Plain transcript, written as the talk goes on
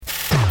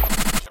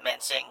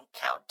Commencing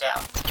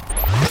countdown.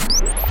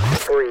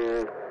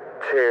 3,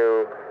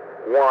 2,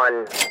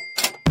 1.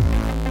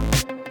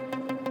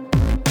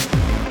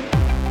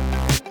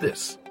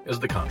 This is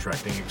the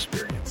Contracting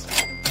Experience.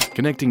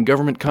 Connecting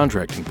government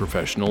contracting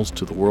professionals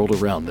to the world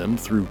around them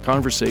through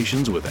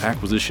conversations with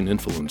acquisition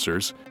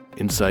influencers,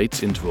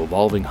 insights into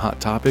evolving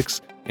hot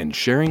topics, and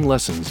sharing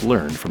lessons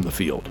learned from the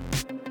field.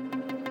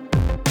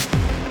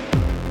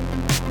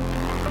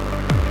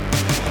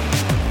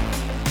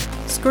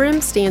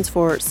 SCRIM stands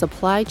for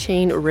Supply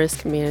Chain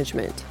Risk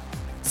Management.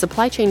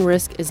 Supply chain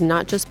risk is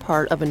not just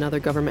part of another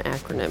government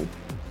acronym.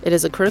 It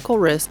is a critical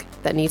risk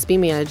that needs to be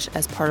managed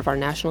as part of our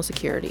national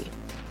security.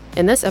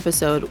 In this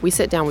episode, we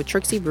sit down with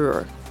Trixie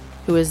Brewer,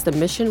 who is the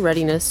Mission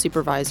Readiness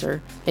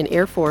Supervisor in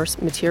Air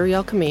Force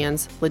Materiel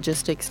Command's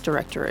Logistics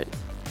Directorate.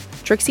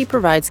 Trixie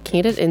provides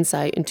candid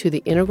insight into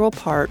the integral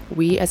part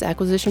we as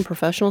acquisition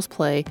professionals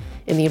play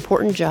in the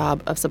important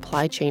job of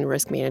supply chain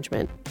risk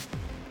management.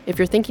 If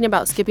you're thinking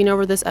about skipping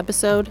over this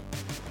episode,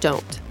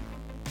 don't.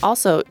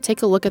 Also,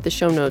 take a look at the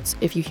show notes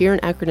if you hear an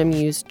acronym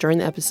used during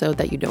the episode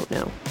that you don't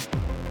know.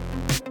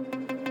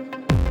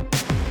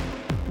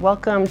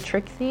 Welcome,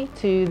 Trixie,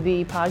 to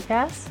the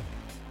podcast.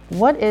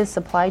 What is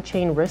supply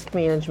chain risk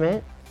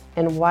management,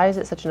 and why is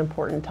it such an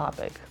important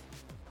topic?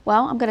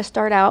 Well, I'm going to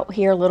start out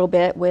here a little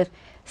bit with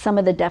some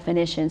of the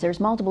definitions.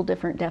 There's multiple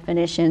different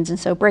definitions, and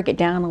so break it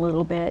down a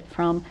little bit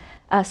from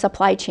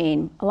supply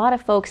chain. A lot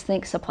of folks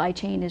think supply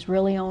chain is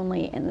really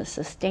only in the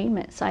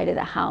sustainment side of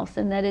the house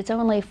and that it's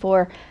only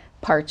for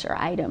parts or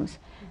items.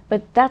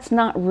 But that's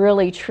not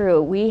really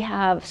true. We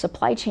have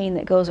supply chain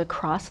that goes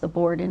across the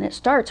board, and it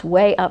starts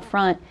way up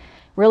front,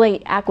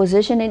 really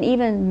acquisition, and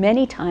even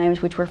many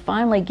times, which we're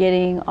finally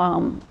getting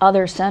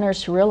other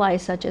centers to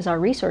realize, such as our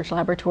research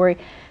laboratory,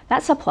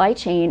 that supply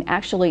chain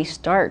actually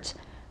starts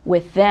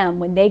with them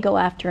when they go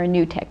after a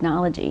new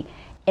technology.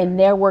 And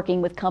they're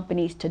working with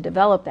companies to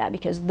develop that,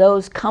 because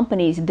those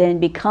companies then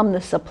become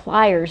the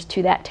suppliers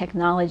to that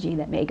technology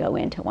that may go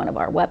into one of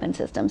our weapon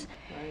systems.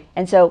 Right.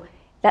 And so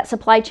that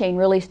supply chain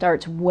really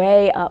starts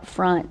way up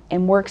front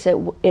and works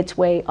its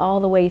way all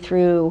the way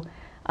through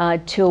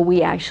till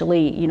we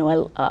actually,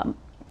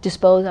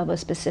 dispose of a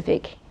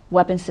specific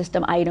weapon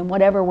system item,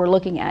 whatever we're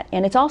looking at.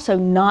 And it's also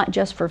not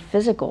just for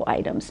physical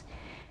items.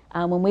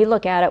 When we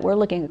look at it, we're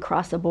looking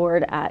across the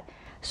board at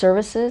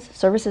services.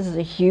 Services is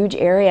a huge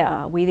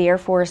area. We, the Air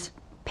Force,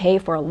 pay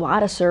for a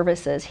lot of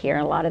services here.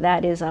 And a lot of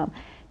that is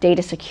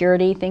data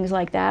security, things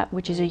like that,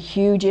 which is a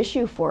huge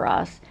issue for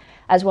us,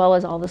 as well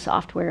as all the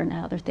software and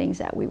other things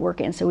that we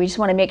work in. So we just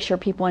want to make sure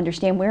people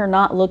understand we're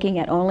not looking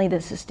at only the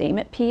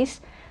sustainment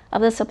piece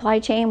of the supply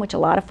chain, which a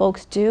lot of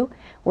folks do.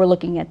 We're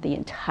looking at the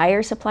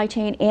entire supply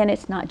chain, and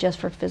it's not just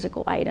for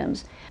physical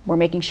items. We're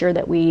making sure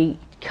that we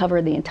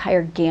cover the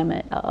entire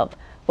gamut of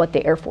what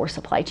the Air Force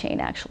supply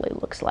chain actually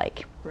looks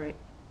like. Right.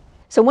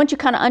 So once you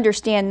kind of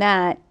understand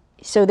that,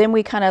 so then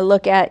we kind of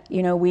look at,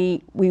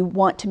 we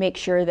want to make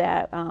sure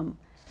that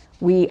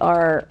we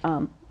are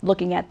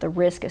looking at the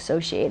risk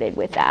associated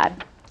with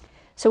that.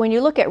 So when you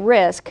look at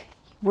risk,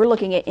 we're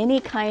looking at any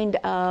kind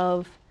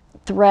of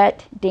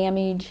threat,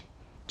 damage,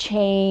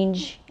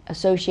 change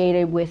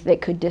associated with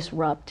that could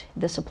disrupt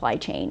the supply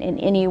chain in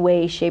any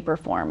way, shape, or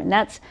form. And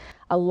that's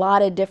a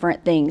lot of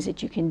different things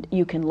that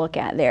you can look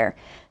at there,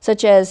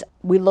 such as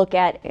we look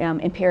at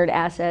impaired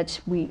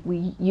assets, we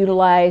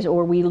utilize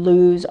or we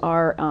lose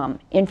our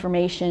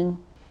information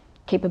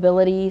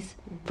capabilities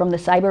from the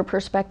cyber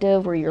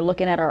perspective, where you're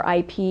looking at our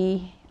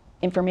IP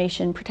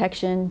information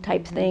protection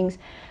type things,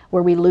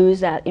 where we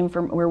lose that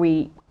where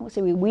we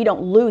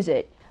don't lose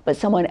it, but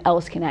someone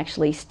else can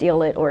actually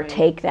steal it or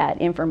take that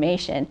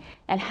information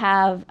and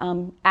have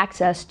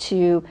access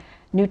to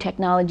new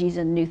technologies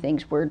and new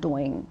things we're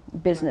doing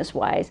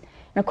business-wise.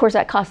 And of course,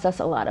 that costs us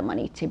a lot of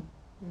money to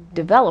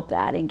develop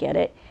that and get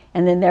it,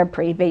 and then they're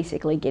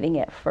basically getting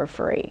it for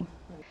free.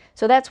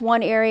 So that's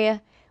one area.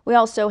 We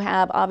also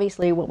have,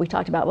 obviously, what we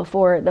talked about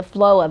before, the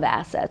flow of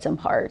assets and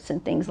parts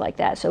and things like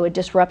that. So a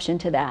disruption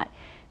to that.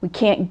 We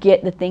can't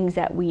get the things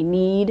that we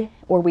need,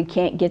 or we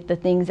can't get the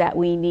things that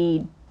we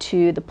need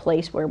to the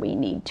place where we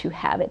need to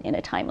have it in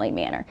a timely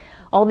manner.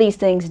 All these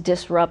things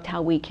disrupt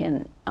how we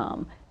can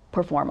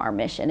perform our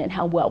mission, and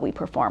how well we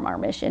perform our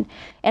mission,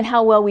 and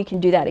how well we can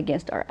do that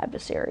against our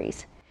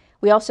adversaries.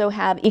 We also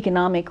have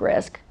economic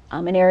risk,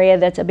 an area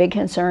that's a big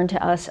concern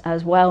to us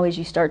as well. As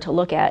you start to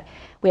look at,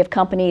 we have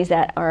companies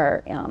that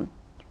are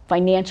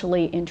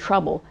financially in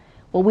trouble.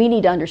 Well, we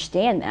need to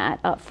understand that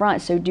up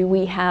front. So do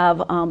we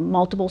have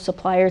multiple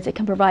suppliers that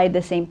can provide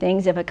the same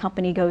things if a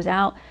company goes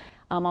out?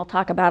 I'll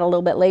talk about a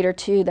little bit later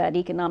too, that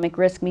economic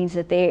risk means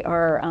that they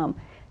are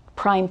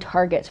prime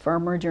targets for a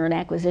merger and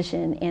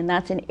acquisition, and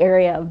that's an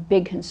area of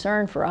big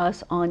concern for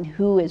us on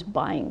who is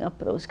buying up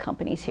those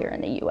companies here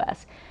in the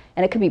U.S.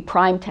 And it could be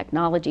prime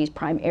technologies,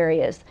 prime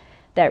areas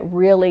that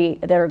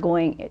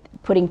are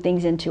putting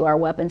things into our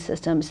weapon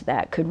systems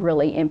that could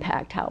really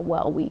impact how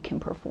well we can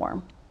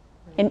perform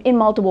in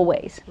multiple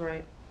ways.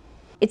 Right.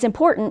 It's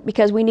important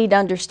because we need to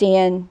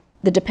understand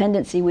the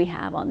dependency we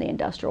have on the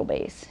industrial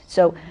base.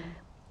 So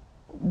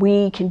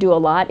we can do a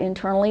lot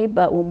internally,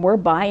 but when we're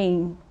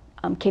buying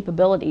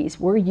capabilities,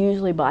 we're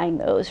usually buying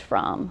those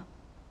from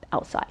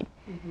outside,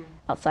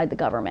 outside the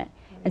government.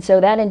 And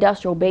so that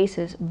industrial base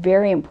is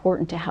very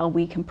important to how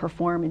we can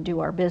perform and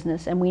do our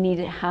business. And we need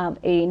to have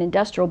an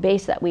industrial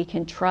base that we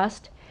can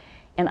trust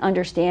and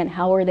understand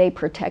how are they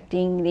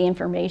protecting the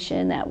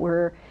information that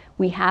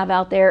we have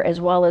out there,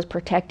 as well as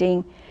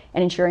protecting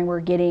and ensuring we're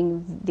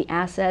getting the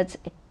assets,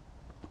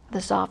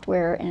 the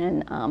software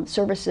and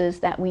services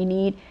that we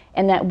need,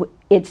 and that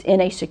it's in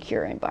a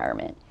secure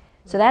environment.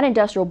 So that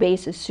industrial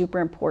base is super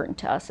important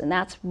to us, and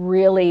that's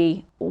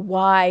really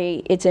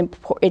why it's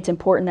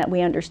important that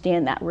we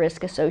understand that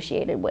risk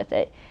associated with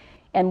it,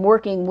 and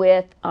working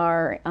with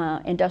our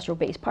industrial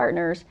base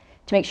partners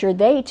to make sure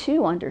they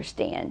too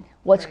understand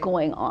what's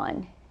going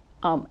on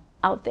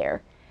out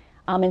there.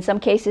 In some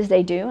cases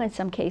they do, in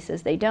some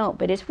cases they don't,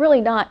 but it's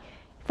really not,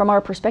 from our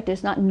perspective,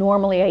 it's not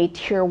normally a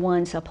tier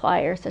one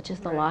supplier such as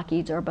the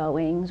Lockheeds or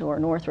Boeings or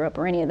Northrop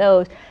or any of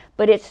those,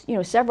 but it's, you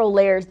know, several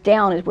layers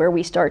down is where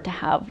we start to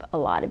have a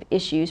lot of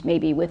issues,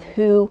 maybe with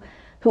who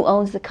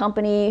owns the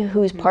company,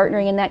 who's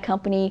partnering in that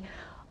company,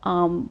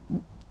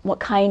 what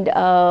kind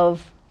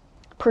of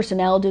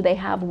personnel do they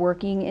have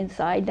working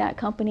inside that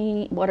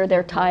company, what are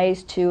their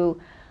ties to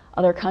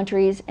other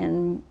countries,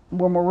 and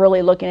when we're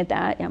really looking at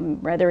that,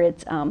 whether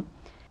it's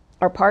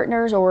our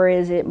partners or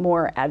is it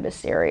more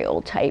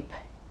adversarial type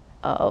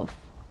of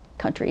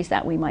countries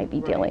that we might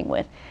be dealing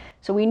with.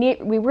 So we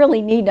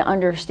really need to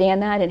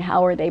understand that, and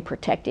how are they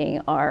protecting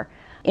our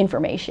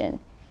information,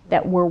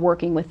 that we're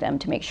working with them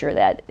to make sure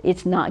that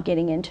it's not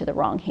getting into the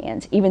wrong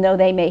hands, even though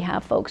they may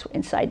have folks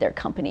inside their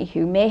company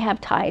who may have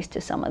ties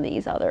to some of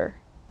these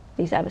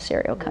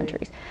adversarial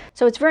countries.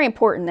 So it's very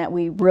important that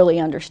we really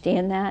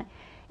understand that,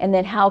 and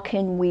then how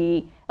can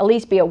we at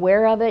least be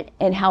aware of it,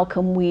 and how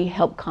can we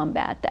help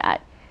combat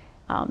that,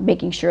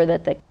 making sure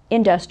that the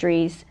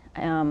industries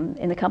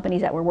and the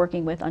companies that we're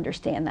working with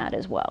understand that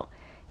as well,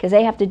 because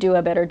they have to do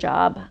a better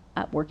job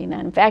at working that.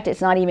 In fact, it's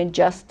not even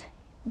just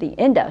the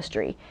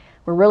industry.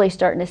 We're really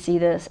starting to see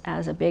this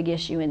as a big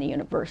issue in the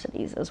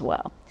universities as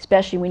well,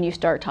 especially when you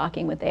start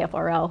talking with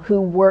AFRL, who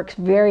works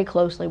very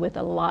closely with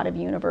a lot of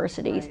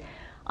universities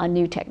on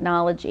new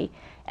technology.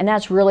 And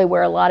that's really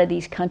where a lot of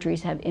these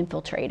countries have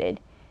infiltrated.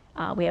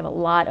 We have a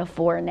lot of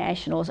foreign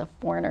nationals, of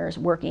foreigners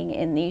working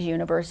in these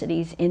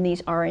universities, in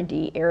these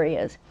R&D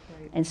areas.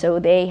 And so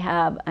they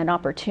have an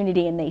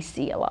opportunity, and they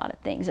see a lot of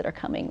things that are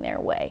coming their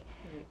way.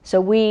 So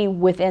we,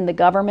 within the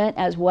government,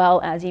 as well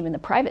as even the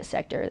private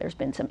sector, there's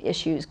been some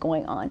issues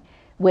going on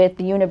with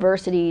the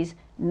universities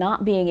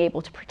not being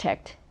able to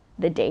protect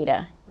the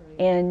data.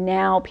 And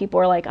now people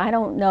are like, I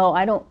don't know,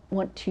 I don't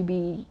want to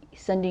be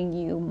sending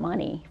you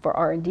money for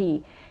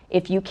R&D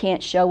if you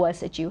can't show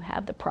us that you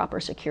have the proper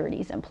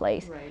securities in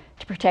place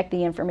to protect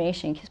the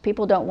information, because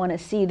people don't want to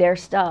see their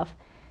stuff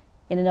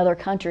in another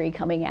country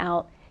coming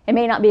out. It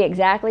may not be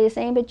exactly the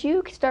same, but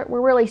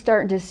we're really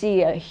starting to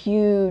see a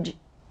huge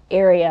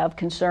area of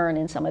concern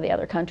in some of the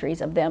other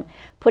countries of them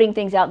putting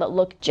things out that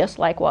look just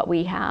like what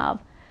we have.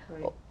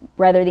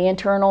 Whether the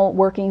internal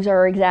workings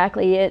are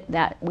exactly it,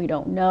 that we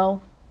don't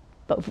know,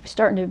 but it's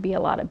starting to be a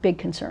lot of big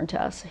concern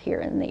to us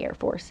here in the Air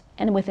Force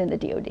and within the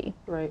DoD.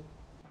 Right.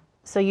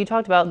 So you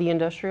talked about the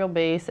industrial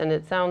base, and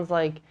it sounds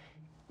like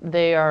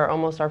they are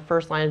almost our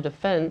first line of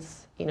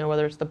defense, you know,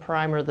 whether it's the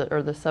prime or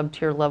the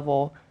sub-tier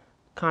level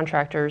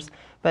contractors.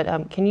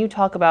 But can you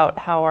talk about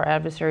how our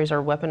adversaries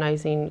are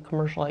weaponizing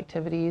commercial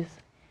activities?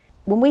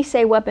 When we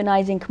say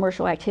weaponizing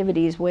commercial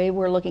activities, the way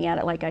we're looking at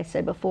it, like I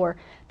said before,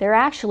 they're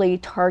actually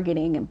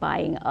targeting and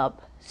buying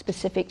up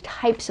specific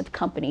types of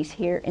companies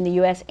here in the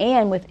U.S.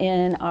 and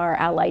within our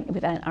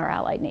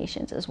allied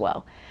nations as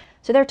well.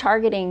 So they're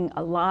targeting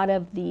a lot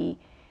of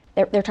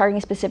they're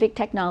targeting specific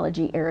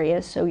technology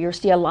areas. So you'll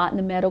see a lot in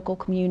the medical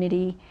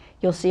community.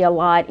 You'll see a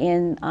lot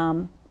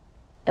in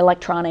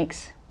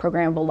electronics,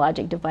 programmable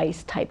logic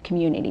device type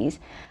communities.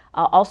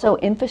 Also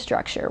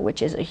infrastructure,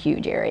 which is a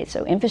huge area.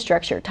 So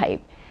infrastructure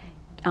type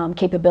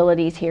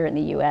capabilities here in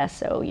the U.S.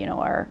 So, you know,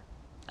 our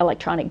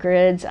electronic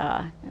grids,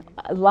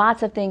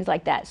 lots of things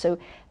like that. So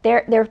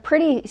they're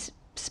pretty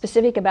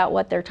specific about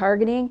what they're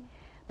targeting,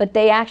 but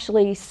they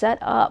actually set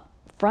up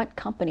front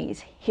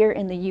companies here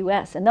in the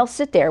U.S. and they'll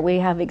sit there. We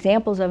have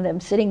examples of them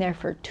sitting there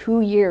for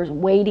 2 years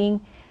waiting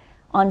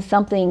on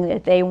something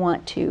that they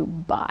want to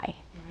buy.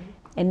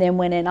 And then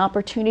when an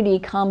opportunity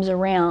comes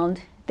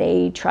around,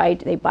 they try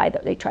to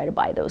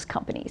buy those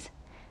companies,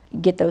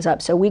 get those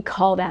up. So we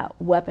call that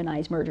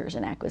weaponized mergers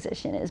and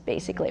acquisition is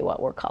basically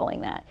what we're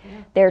calling that.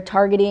 They're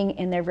targeting,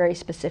 and they're very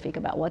specific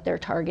about what they're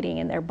targeting,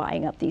 and they're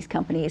buying up these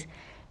companies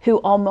who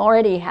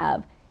already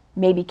have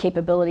maybe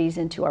capabilities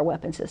into our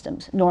weapon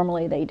systems.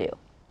 Normally they do.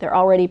 They're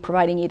already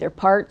providing either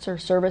parts or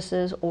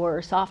services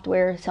or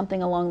software,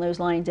 something along those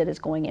lines that is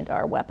going into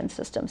our weapon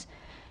systems.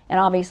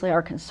 And obviously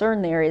our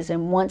concern there is,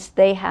 and once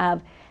they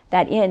have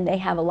that in, they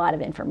have a lot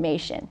of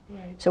information.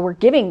 So we're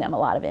giving them a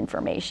lot of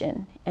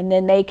information, and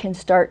then they can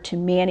start to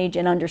manage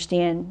and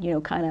understand, you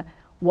know, kind of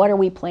what are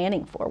we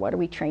planning for? What are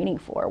we training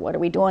for? What are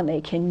we doing?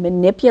 They can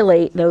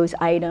manipulate those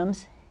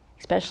items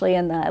especially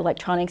in the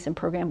electronics and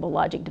programmable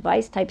logic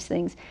device types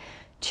things,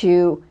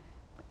 to,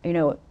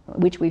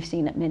 which we've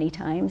seen it many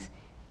times,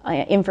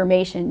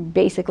 information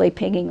basically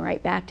pinging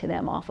right back to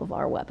them off of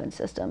our weapon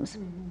systems.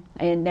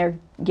 And they're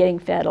getting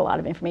fed a lot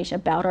of information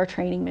about our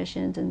training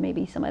missions and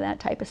maybe some of that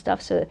type of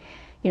stuff, so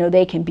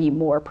they can be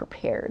more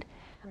prepared.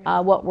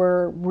 What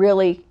we're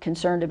really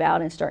concerned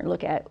about and starting to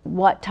look at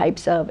what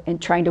types of,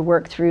 and trying to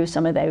work through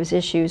some of those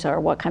issues, are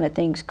what kind of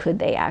things could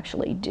they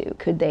actually do?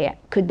 Could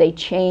they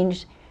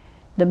change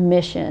the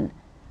mission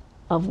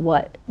of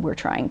what we're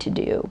trying to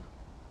do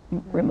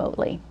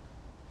remotely,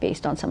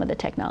 based on some of the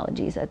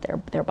technologies that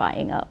they're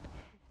buying up.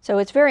 So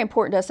it's very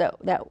important to us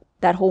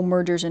that whole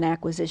mergers and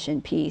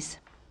acquisition piece.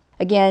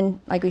 Again,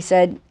 like we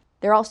said,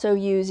 they're also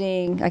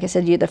using, like I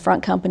said, the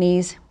front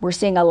companies. We're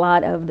seeing a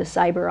lot of the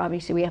cyber.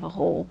 Obviously, we have a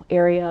whole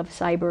area of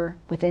cyber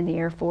within the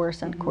Air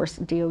Force, and of course,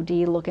 DoD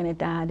looking at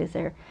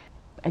that.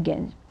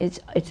 Again, it's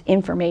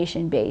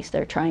information based.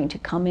 They're trying to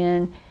come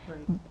in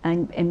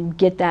and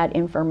get that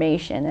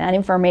information. And that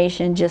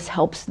information just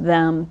helps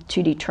them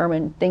to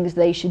determine things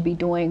they should be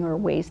doing or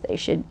ways they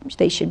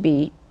should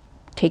be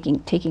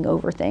taking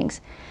over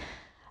things.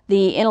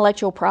 The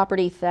intellectual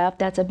property theft,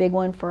 that's a big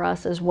one for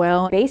us as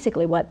well.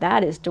 Basically what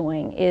that is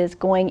doing is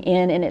going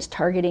in and it's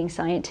targeting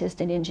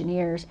scientists and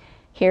engineers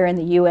here in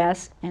the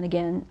U.S. and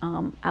again,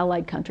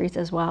 allied countries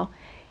as well.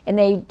 And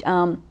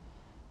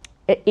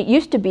it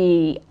used to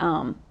be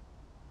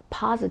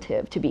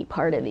positive to be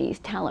part of these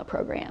talent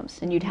programs,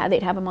 and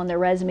they'd have them on their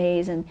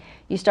resumes, and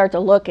you start to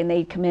look and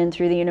they'd come in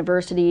through the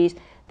universities,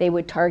 they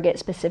would target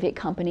specific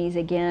companies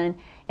again,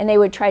 and they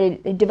would try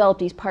to develop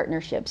these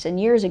partnerships. And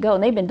years ago,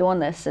 and they've been doing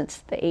this since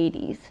the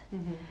 80s,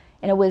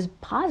 and it was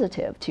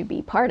positive to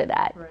be part of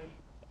that. Right.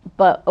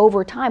 But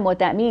over time, what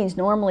that means,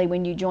 normally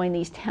when you join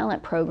these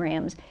talent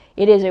programs,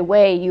 it is a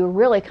way you're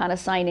really kind of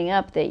signing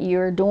up that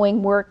you're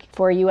doing work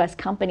for a U.S.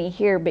 company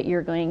here, but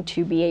you're going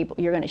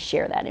to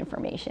share that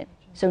information.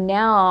 So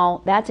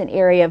now that's an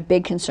area of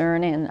big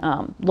concern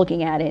and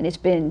looking at it. It's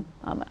been,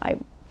 I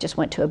just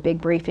went to a big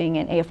briefing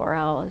in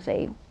AFRL as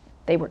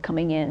they were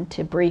coming in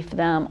to brief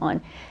them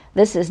on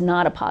this is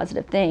not a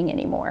positive thing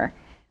anymore.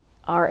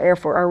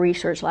 Our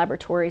research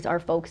laboratories, our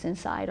folks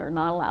inside are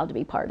not allowed to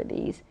be part of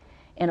these.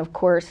 And of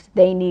course,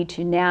 they need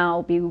to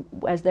now be,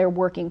 as they're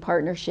working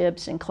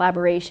partnerships and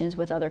collaborations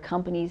with other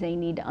companies, they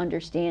need to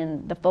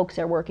understand the folks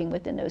they're working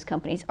with in those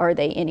companies, are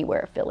they anywhere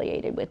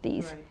affiliated with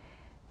these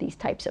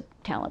types of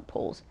talent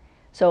pools?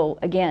 So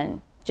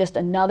again, just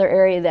another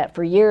area that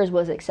for years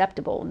was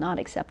acceptable, not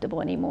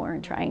acceptable anymore,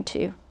 and trying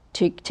to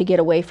get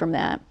away from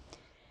that.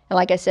 And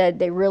like I said,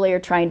 they really are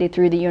trying to,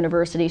 through the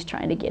universities,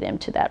 trying to get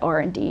into that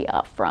R&D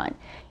up front.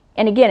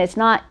 And again, it's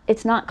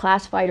not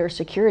classified or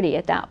security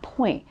at that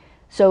point.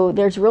 So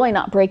there's really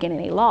not breaking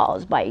any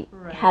laws by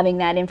having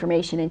that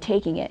information and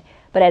taking it.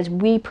 But as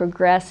we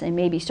progress and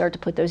maybe start to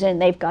put those in,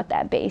 they've got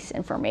that base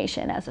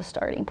information as a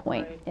starting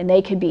point. And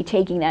they could be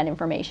taking that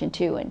information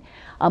too and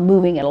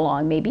moving it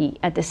along maybe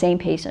at the same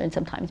pace and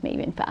sometimes maybe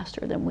even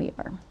faster than we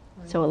are.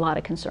 So a lot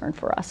of concern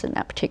for us in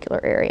that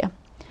particular area.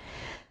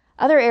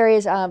 Other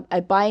areas,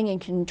 buying and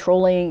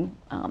controlling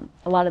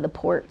a lot of the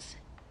ports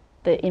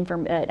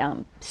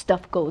that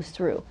stuff goes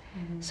through.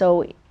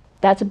 So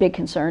that's a big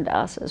concern to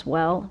us as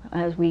well,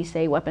 as we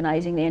say,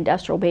 weaponizing the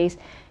industrial base,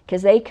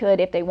 because they could,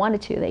 if they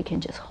wanted to, they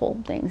can just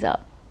hold things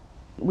up.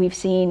 We've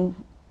seen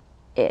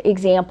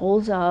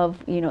examples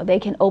of, they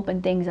can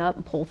open things up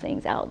and pull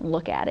things out and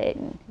look at it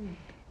and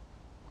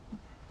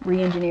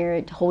re-engineer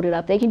it, hold it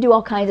up. They can do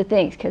all kinds of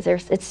things because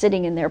it's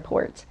sitting in their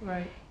ports.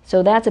 Right.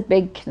 So that's a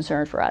big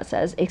concern for us,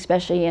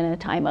 especially in a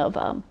time of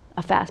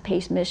a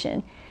fast-paced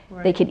mission.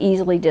 Right. They could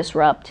easily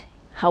disrupt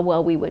how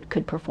well we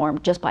could perform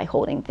just by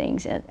holding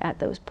things at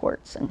those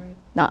ports and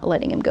not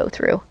letting them go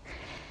through.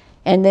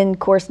 And then, of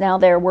course, now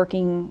they're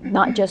working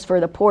not just for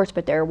the ports,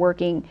 but they're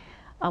working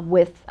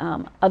with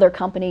other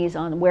companies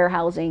on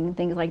warehousing,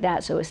 things like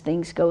that. So as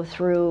things go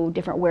through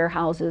different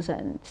warehouses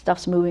and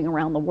stuff's moving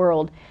around the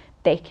world,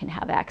 they can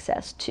have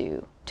access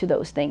to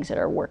those things that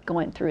are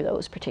going through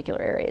those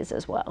particular areas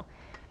as well.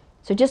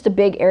 So just a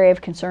big area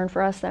of concern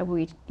for us that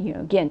we,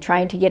 again,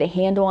 trying to get a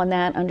handle on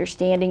that,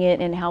 understanding it,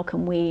 and how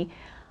can we,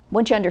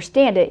 once you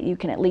understand it, you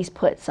can at least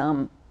put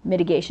some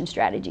mitigation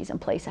strategies in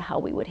place of how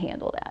we would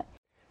handle that.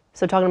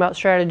 So talking about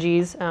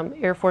strategies,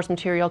 Air Force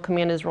Materiel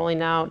Command is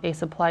rolling out a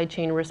supply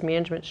chain risk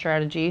management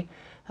strategy.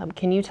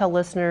 Can you tell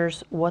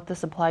listeners what the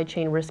supply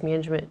chain risk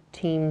management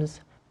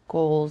team's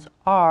goals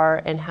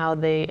are and how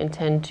they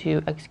intend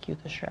to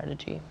execute the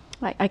strategy?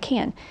 I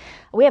can.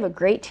 We have a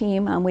great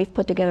team. We've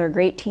put together a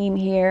great team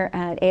here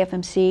at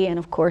AFMC, and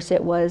of course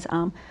it was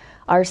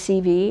our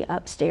CV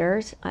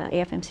upstairs,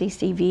 AFMC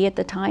CV at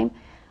the time.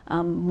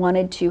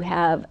 Wanted to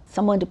have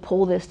someone to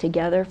pull this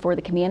together for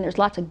the command. There's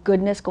lots of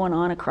goodness going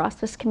on across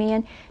this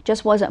command,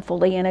 just wasn't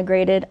fully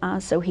integrated,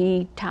 so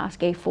he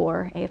tasked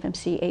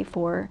AFMC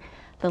A4,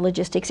 the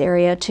logistics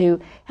area, to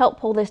help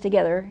pull this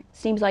together.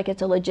 Seems like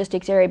it's a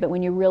logistics area, but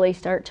when you really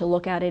start to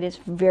look at it, it's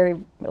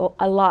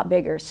a lot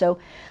bigger. So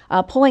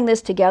pulling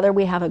this together,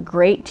 we have a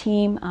great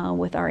team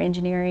with our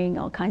engineering,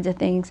 all kinds of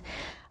things.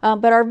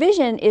 But our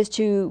vision is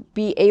to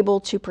be able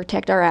to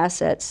protect our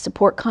assets,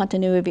 support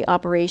continuity of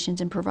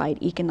operations, and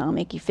provide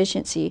economic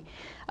efficiency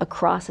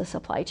across the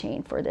supply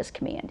chain for this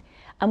command.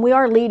 And we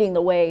are leading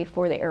the way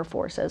for the Air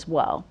Force as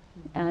well,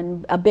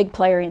 and a big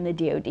player in the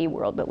DoD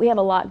world. But we have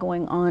a lot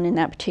going on in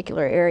that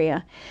particular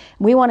area.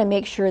 We want to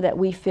make sure that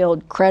we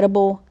field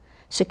credible,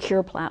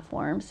 secure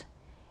platforms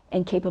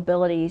and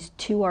capabilities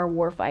to our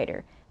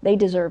warfighter. They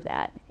deserve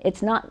that.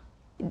 It's not,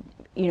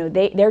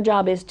 their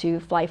job is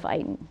to fly,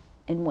 fight,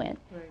 and win.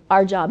 Right.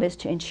 Our job is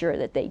to ensure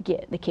that they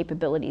get the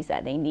capabilities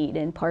that they need,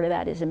 and part of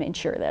that is to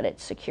ensure that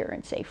it's secure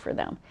and safe for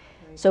them.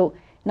 Right. So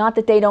not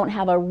that they don't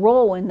have a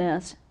role in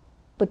this,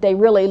 but they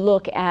really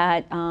look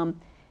at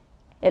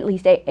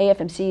least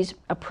AFMC's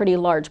a pretty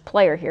large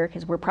player here,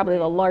 because we're probably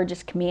the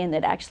largest command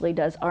that actually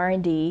does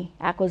R&D,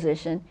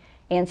 acquisition,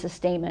 and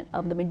sustainment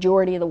of the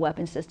majority of the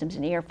weapon systems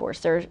in the Air Force.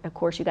 There's, of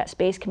course, you got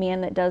Space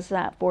Command that does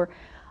that for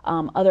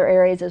other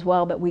areas as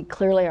well, but we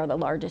clearly are the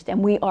largest,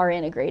 and we are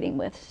integrating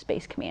with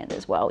Space Command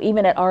as well,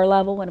 even at our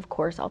level, and of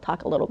course I'll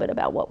talk a little bit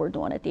about what we're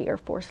doing at the Air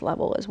Force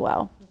level as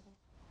well.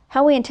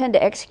 How we intend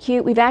to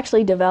execute, we've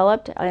actually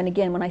developed, and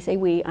again when I say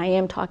we, I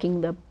am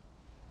talking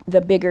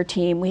the bigger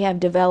team, we have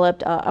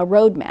developed a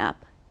roadmap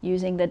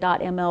using the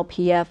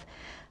 .MLPF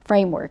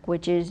framework,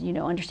 which is,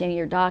 understanding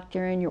your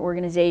doctrine, your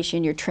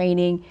organization, your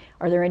training,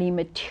 are there any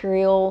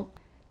material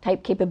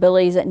type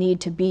capabilities that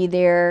need to be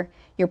there,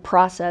 your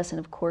process, and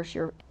of course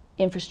your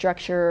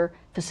infrastructure,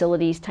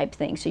 facilities type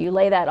thing. So you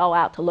lay that all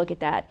out to look at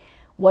that.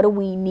 What do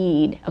we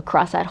need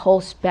across that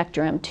whole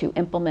spectrum to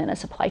implement a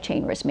supply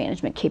chain risk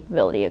management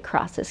capability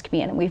across this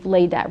command? And we've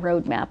laid that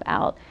roadmap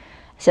out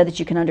so that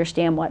you can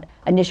understand what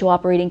initial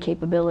operating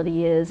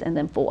capability is and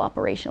then full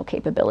operational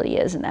capability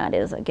is, and that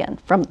is, again,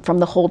 from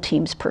the whole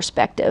team's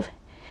perspective.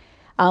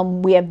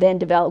 We have then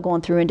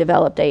gone through and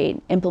developed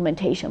an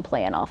implementation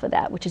plan off of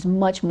that, which is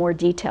much more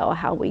detail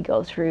how we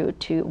go through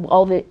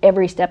to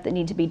every step that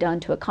needs to be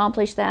done to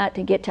accomplish that,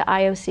 to get to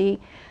IOC.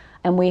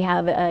 And we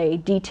have a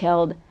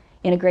detailed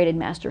integrated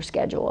master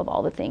schedule of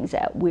all the things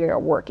that we are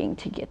working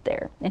to get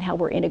there and how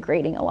we're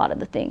integrating a lot of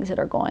the things that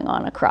are going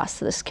on across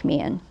this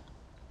command.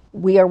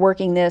 We are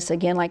working this,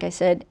 again, like I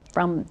said,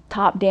 from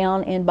top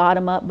down and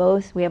bottom up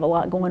both. We have a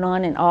lot going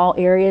on in all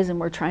areas, and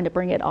we're trying to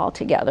bring it all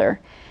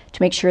together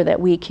to make sure that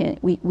we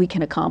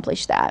can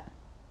accomplish that.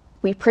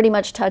 We pretty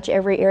much touch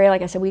every area.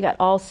 Like I said, we got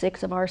all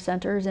 6 of our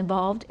centers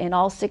involved, and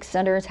all 6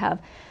 centers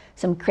have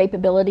some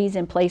capabilities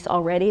in place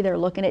already. They're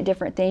looking at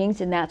different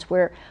things, and that's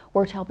where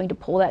we're helping to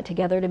pull that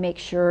together to make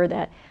sure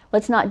that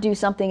let's not do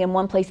something in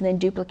one place and then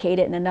duplicate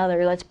it in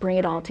another. Let's bring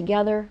it all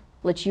together.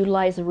 Let's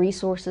utilize the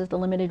resources, the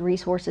limited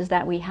resources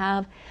that we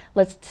have.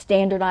 Let's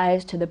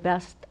standardize to the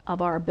best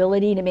of our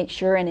ability to make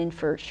sure and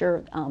for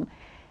sure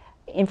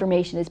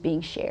information is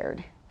being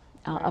shared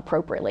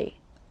appropriately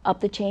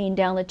up the chain,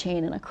 down the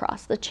chain, and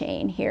across the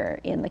chain here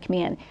in the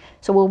command.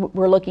 So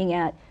we're looking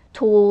at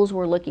tools,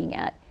 we're looking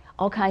at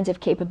all kinds of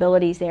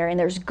capabilities there, and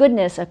there's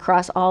goodness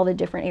across all the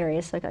different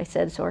areas, like I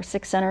said. So our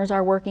 6 centers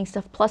are working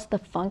stuff, plus the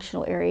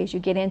functional areas.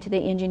 You get into the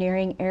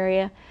engineering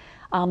area,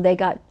 they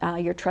got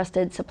your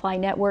trusted supply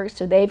networks,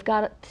 so they've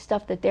got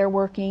stuff that they're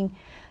working.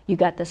 You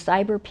got the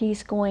cyber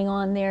piece going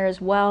on there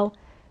as well.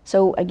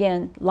 So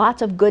again,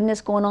 lots of goodness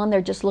going on.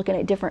 They're just looking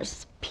at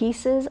different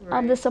pieces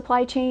of the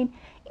supply chain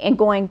and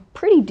going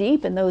pretty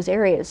deep in those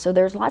areas. So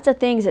there's lots of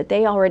things that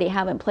they already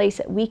have in place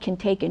that we can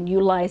take and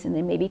utilize, and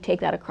then maybe take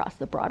that across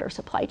the broader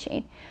supply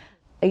chain.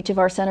 Each of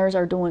our centers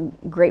are doing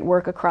great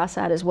work across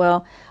that as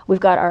well. We've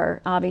got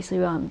our, obviously,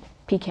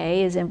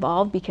 PK is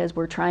involved because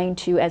we're trying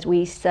to, as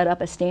we set up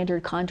a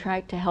standard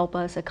contract to help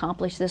us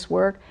accomplish this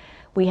work,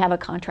 we have a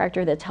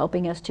contractor that's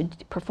helping us to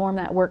perform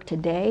that work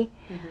today.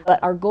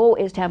 But our goal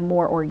is to have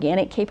more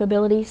organic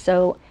capability.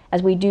 So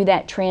as we do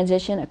that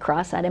transition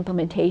across that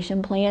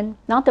implementation plan,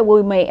 not that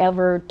we may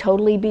ever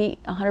totally be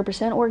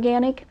 100%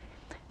 organic.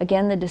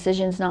 Again, the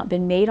decision's not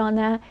been made on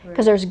that,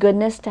 because there's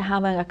goodness to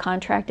having a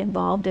contract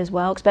involved as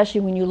well, especially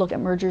when you look at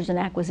mergers and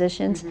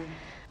acquisitions.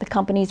 The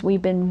companies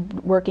we've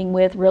been working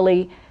with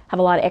really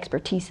have a lot of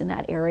expertise in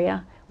that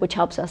area, which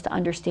helps us to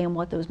understand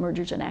what those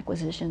mergers and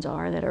acquisitions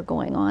are that are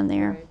going on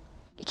there.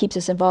 It keeps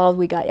us involved.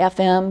 We got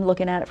FM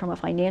looking at it from a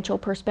financial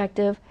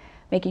perspective,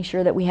 making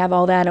sure that we have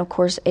all that. Of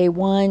course,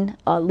 A1,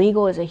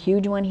 legal is a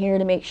huge one here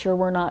to make sure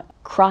we're not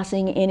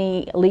crossing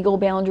any legal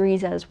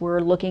boundaries as we're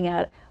looking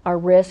at our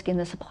risk in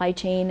the supply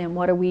chain and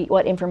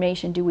what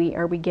information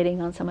are we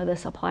getting on some of the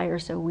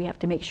suppliers. So we have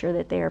to make sure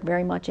that they are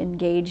very much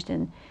engaged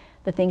in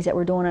the things that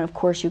we're doing. And of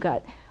course, you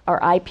got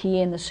our IP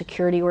and the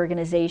security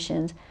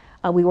organizations.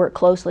 We work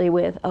closely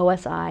with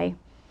OSI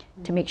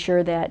to make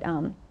sure that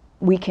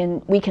we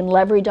can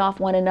leverage off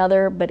one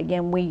another, but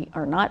again, we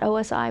are not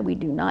OSI. We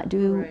do not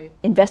do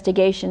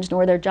investigations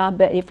nor their job,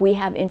 but if we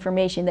have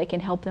information that can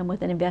help them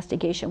with an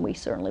investigation, we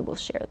certainly will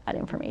share that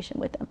information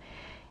with them.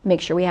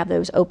 Make sure we have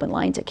those open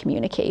lines of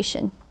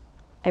communication.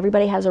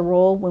 Everybody has a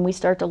role. When we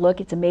start to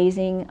look, it's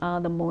amazing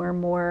the more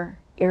and more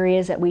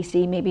areas that we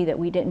see maybe that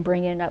we didn't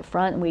bring in up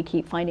front, and we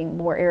keep finding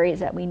more areas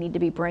that we need to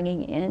be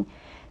bringing in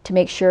to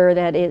make sure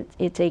that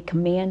it's a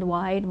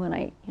command-wide.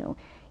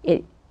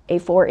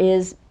 A4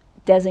 is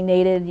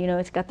designated, you know,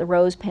 it's got the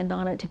rose pinned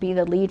on it to be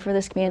the lead for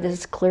this command. This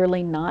is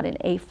clearly not an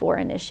A4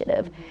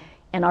 initiative.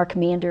 And our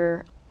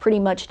commander pretty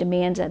much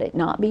demands that it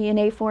not be an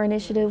A4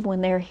 initiative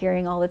when they're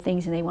hearing all the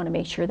things, and they want to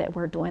make sure that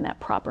we're doing that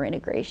proper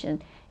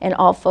integration and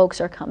all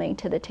folks are coming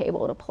to the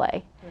table to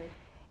play.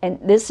 And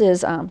this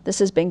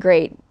has been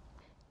great.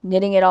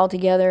 Knitting it all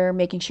together,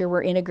 making sure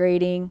we're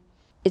integrating.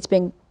 It's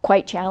been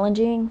quite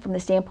challenging from the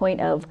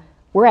standpoint of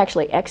we're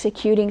actually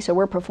executing, so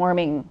we're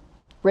performing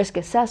risk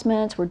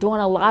assessments, we're doing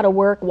a lot of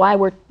work while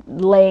we're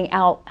laying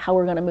out how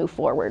we're going to move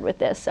forward with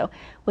this. So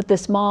with the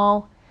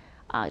small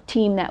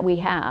team that we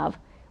have,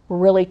 we're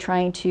really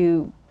trying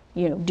to,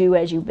 you know, do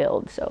as you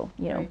build. So,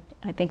 you know,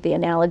 I think the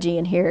analogy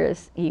in here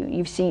is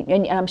you've seen,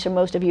 and I'm sure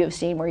most of you have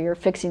seen, where you're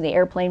fixing the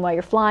airplane while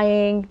you're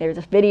flying. There's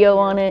a video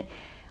on it.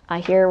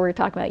 Here we're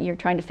talking about you're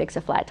trying to fix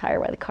a flat tire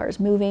while the car is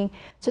moving.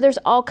 So there's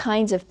all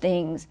kinds of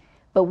things,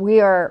 but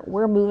we're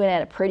moving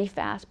at a pretty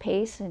fast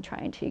pace and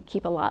trying to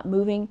keep a lot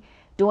moving,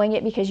 doing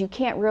it because you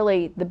can't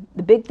really, the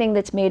big thing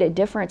that's made a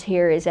difference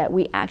here is that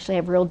we actually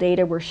have real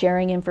data. We're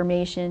sharing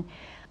information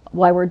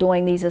while we're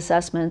doing these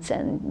assessments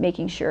and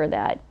making sure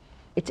that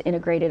it's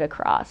integrated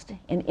across,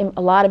 and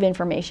a lot of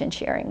information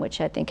sharing, which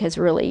I think has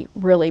really,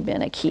 really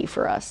been a key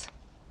for us.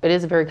 It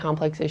is a very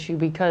complex issue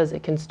because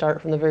it can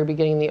start from the very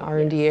beginning in the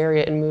R&D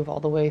area and move all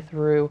the way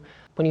through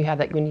when you have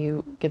that, when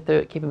you get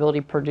the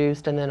capability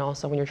produced, and then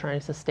also when you're trying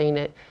to sustain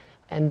it.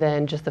 And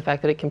then just the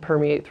fact that it can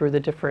permeate through the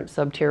different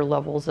sub-tier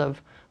levels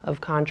of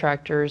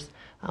contractors.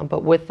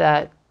 But with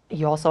that,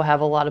 you also have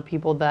a lot of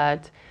people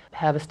that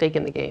have a stake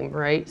in the game,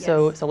 right? Yes.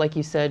 So like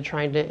you said,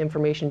 trying to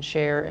information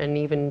share, and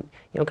even,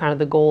 you know, kind of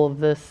the goal of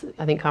this,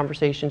 I think,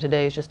 conversation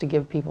today is just to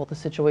give people the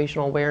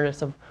situational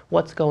awareness of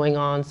what's going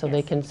on, so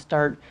they can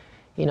start,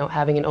 you know,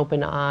 having an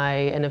open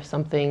eye, and if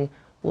something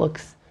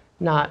looks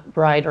not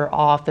right or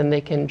off, then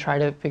they can try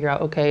to figure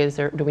out, okay,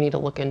 do we need to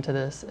look into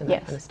this, and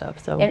that kind of stuff.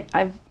 So,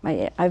 and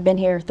I've been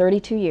here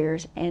 32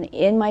 years, and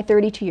in my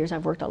 32 years,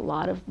 I've worked a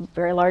lot of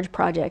very large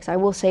projects. I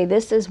will say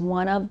this is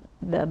one of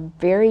the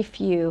very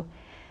few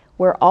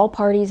where all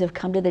parties have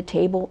come to the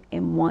table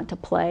and want to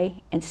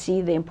play and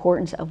see the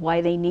importance of why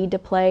they need to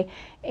play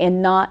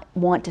and not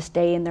want to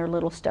stay in their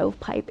little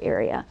stovepipe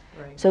area.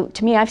 Right. So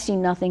to me, I've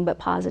seen nothing but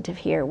positive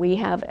here. We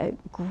have a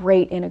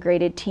great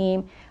integrated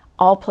team.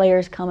 All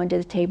players coming to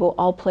the table,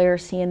 all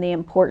players seeing the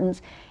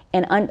importance,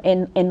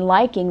 and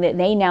liking that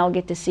they now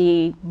get to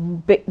see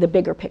the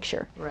bigger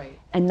picture, right,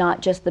 and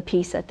not just the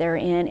piece that they're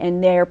in,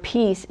 and their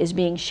piece is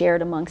being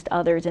shared amongst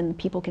others, and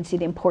people can see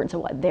the importance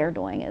of what they're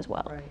doing as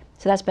well. Right.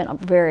 So that's been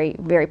very,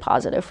 very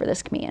positive for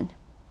this command.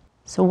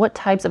 So what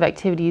types of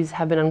activities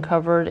have been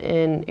uncovered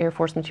in Air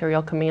Force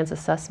Materiel Command's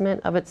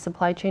assessment of its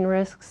supply chain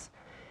risks,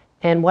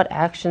 and what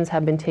actions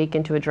have been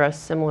taken to address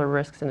similar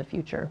risks in the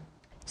future?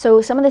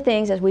 So some of the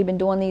things, as we've been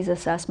doing these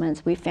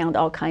assessments, we've found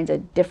all kinds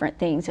of different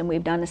things, and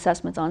we've done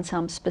assessments on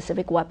some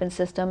specific weapon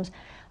systems.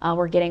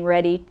 We're getting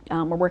ready.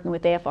 We're working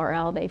with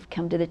AFRL. They've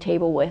come to the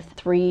table with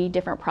 3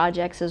 different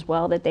projects as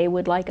well that they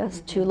would like us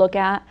to look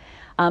at,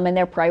 and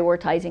they're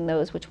prioritizing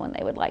those, which one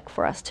they would like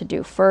for us to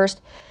do first.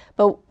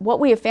 But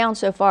what we have found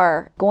so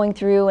far, going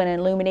through and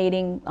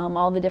illuminating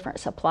all the different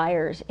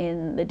suppliers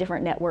in the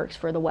different networks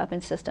for the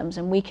weapon systems,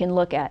 and we can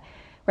look at,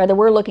 whether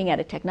we're looking at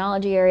a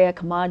technology area,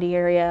 commodity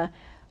area,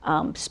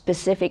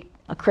 specific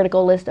a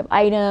critical list of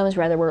items,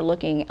 rather we're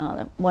looking,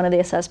 one of the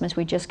assessments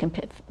we just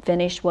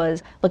finished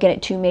was looking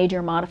at 2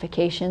 major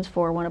modifications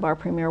for one of our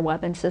premier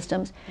weapon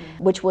systems,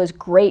 which was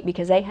great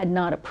because they had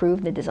not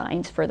approved the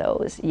designs for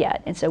those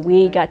yet. And so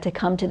we got to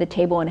come to the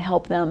table and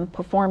help them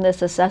perform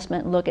this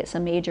assessment and look at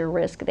some major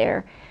risk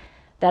there.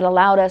 That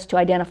allowed us to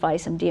identify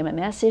some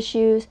DMMS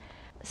issues,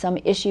 some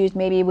issues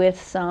maybe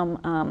with some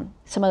of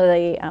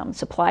the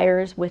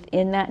suppliers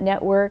within that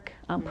network,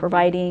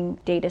 providing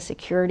data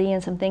security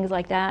and some things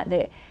like that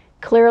that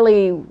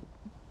clearly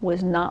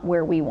was not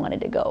where we wanted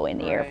to go in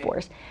the Air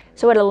Force.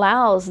 So it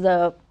allows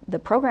the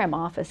program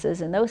offices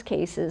in those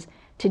cases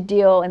to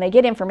deal, and they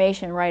get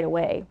information right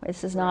away.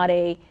 This is not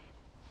a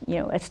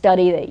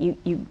study that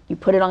you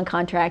put it on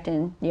contract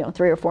and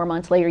 3 or 4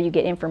 months later you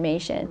get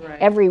information. Right.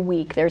 Every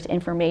week there's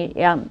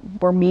information,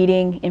 we're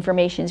meeting,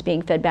 information is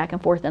being fed back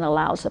and forth, and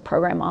allows the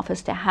program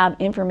office to have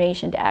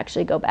information to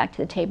actually go back to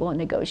the table and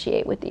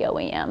negotiate with the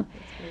OEM.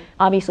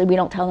 Obviously we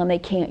don't tell them they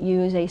can't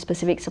use a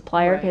specific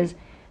supplier because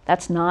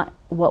that's not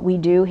what we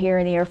do here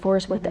in the Air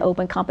Force with the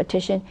open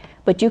competition,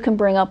 but you can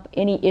bring up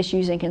any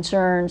issues and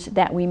concerns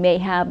that we may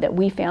have that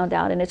we found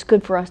out, and it's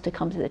good for us to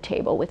come to the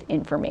table with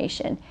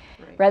information.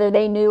 Whether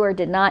they knew or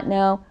did not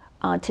know,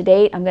 to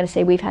date, I'm going to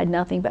say we've had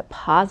nothing but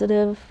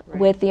positive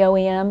with the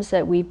OEMs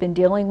that we've been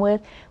dealing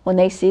with. When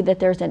they see that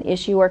there's an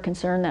issue or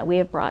concern that we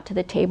have brought to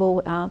the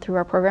table through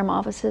our program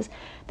offices,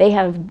 they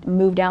have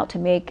moved out to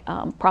make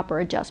proper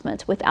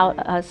adjustments without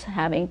us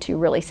having to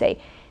really say,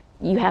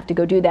 you have to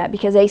go do that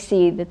because they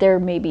see that there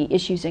may be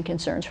issues and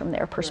concerns from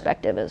their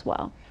perspective as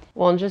well.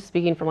 Well, and just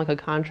speaking from like a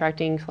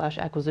contracting /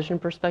 acquisition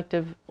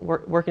perspective,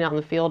 working out in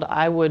the field,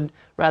 I would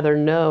rather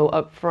know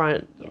up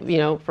front, you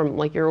know, from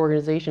like your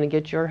organization, to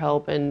get your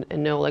help and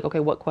know like, okay,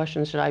 what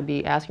questions should I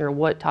be asking, or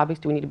what topics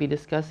do we need to be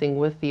discussing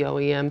with the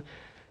OEM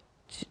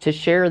to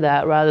share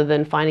that, rather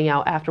than finding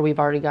out after we've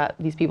already got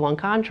these people on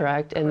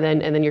contract and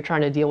then you're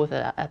trying to deal with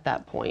it at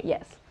that point.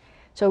 Yes.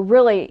 So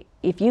really,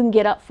 if you can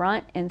get up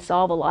front and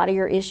solve a lot of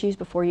your issues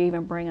before you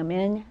even bring them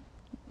in,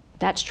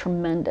 that's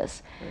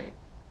tremendous. Right.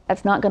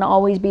 That's not going to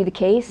always be the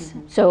case.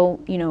 So,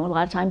 you know, a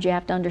lot of times you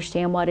have to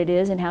understand what it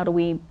is and how do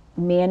we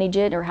manage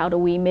it, or how do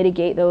we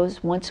mitigate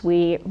those once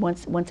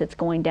it's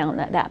going down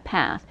that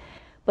path.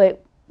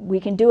 But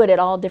we can do it at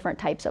all different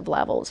types of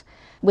levels.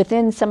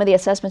 Within some of the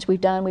assessments we've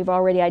done, we've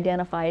already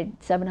identified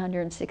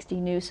 760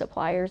 new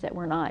suppliers that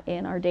were not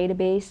in our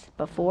database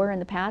before in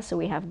the past, so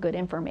we have good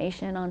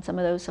information on some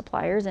of those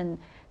suppliers and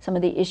some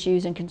of the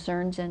issues and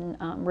concerns and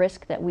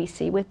risk that we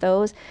see with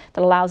those,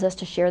 that allows us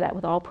to share that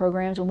with all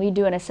programs. When we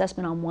do an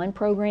assessment on one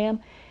program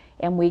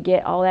and we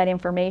get all that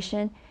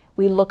information,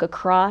 we look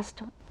across,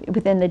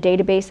 within the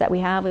database that we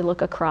have, we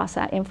look across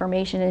that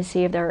information and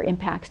see if there are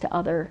impacts to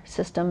other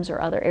systems or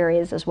other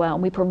areas as well.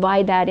 And we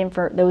provide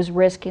those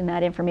risks and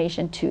that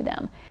information to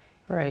them.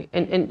 Right,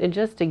 and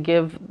just to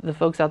give the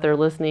folks out there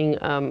listening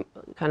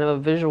kind of a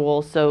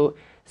visual, so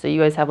you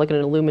guys have like an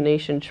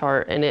illumination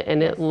chart, and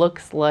it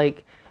looks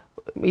like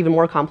even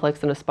more complex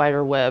than a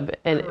spider web,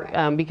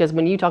 and because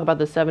when you talk about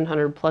the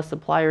 700 plus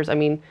suppliers, I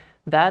mean,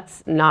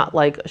 that's not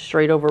like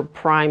straight over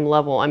prime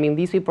level. I mean,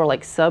 these people are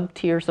like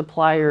sub-tier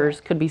suppliers,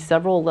 could be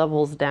several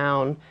levels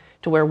down,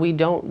 to where we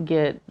don't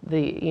get the,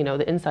 you know,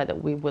 the insight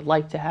that we would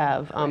like to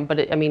have.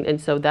 But I mean, and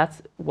so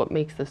that's what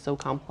makes this so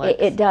complex.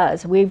 It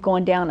does. We've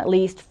gone down at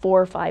least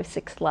 4, 5,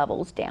 6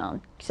 levels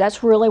down, because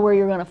that's really where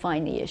you're going to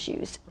find the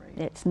issues.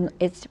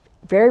 It's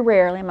very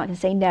rarely, I'm not going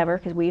to say never,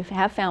 because we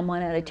have found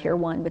one at a tier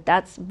 1, but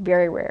that's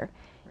very rare.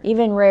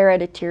 Even rare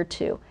at a tier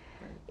 2.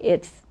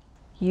 It's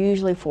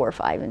usually 4,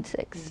 5, and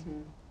 6,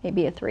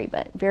 maybe a 3,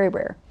 but very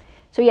rare.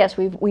 So yes,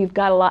 we've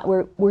got a lot.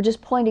 We're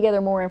just pulling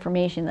together more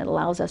information that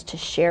allows us to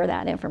share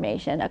that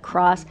information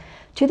across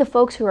to the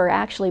folks who are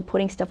actually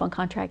putting stuff on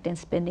contract and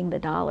spending the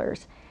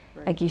dollars.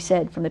 Right. Like you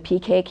said, from the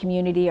PK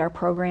community, our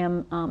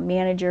program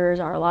managers,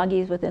 our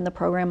loggies within the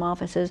program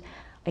offices.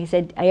 Like I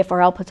said,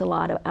 AFRL puts a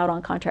lot out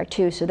on contract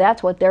too, so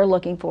that's what they're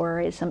looking for,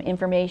 is some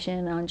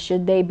information on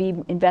should they be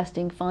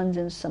investing funds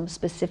in some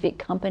specific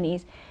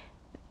companies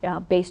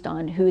based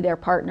on who they're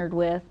partnered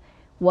with,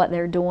 what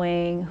they're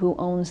doing, who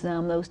owns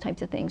them, those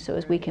types of things. So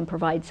as we can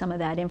provide some of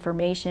that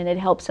information, it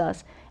helps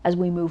us as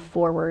we move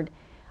forward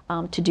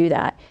to do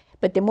that.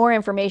 But the more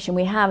information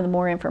we have, the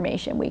more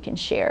information we can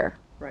share.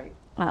 Right.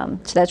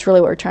 So that's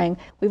really what we're trying.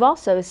 We've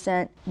also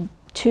sent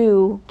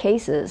 2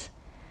 cases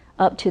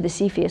up to the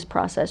CFIUS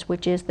process,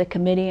 which is the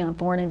Committee on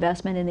Foreign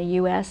Investment in the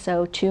U.S.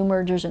 So 2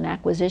 mergers and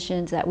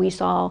acquisitions that we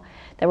saw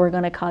that were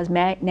going to cause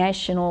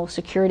national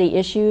security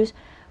issues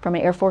from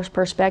an Air Force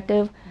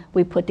perspective.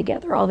 We put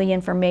together all the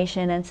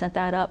information and sent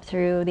that up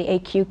through the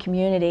AQ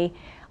community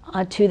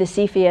to the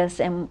CFIUS,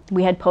 and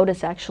we had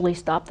POTUS actually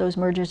stop those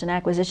mergers and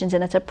acquisitions,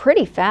 and it's a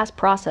pretty fast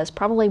process.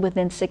 Probably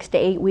within 6 to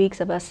 8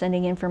 weeks of us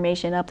sending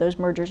information up, those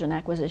mergers and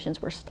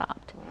acquisitions were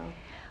stopped. Wow.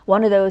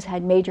 One of those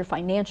had major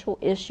financial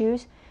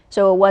issues,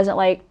 so it wasn't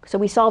like, so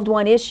we solved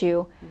one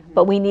issue,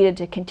 but we needed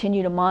to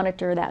continue to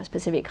monitor that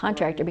specific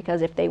contractor,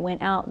 because if they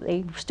went out,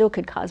 they still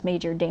could cause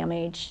major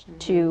damage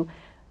to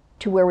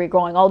where we're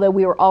going, although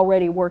we were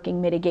already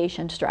working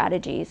mitigation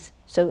strategies.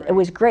 So it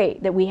was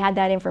great that we had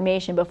that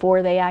information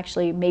before they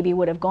actually maybe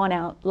would have gone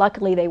out.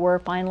 Luckily, they were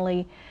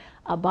finally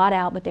bought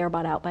out, but they were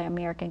bought out by an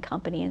American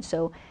company, and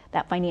so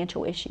that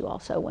financial issue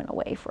also went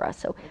away for us.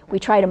 So we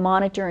try to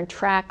monitor and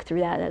track through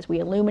that as we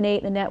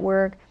illuminate the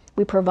network.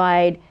 We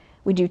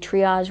do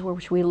triage,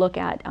 which we look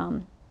at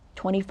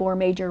 24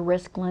 major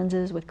risk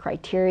lenses with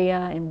criteria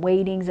and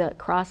weightings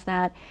across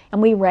that,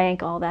 and we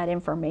rank all that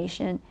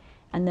information.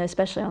 And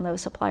especially on those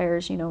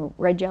suppliers, you know,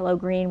 red, yellow,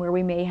 green, where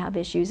we may have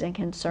issues and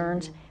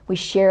concerns. We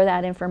share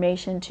that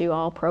information to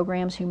all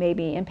programs who may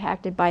be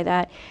impacted by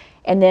that.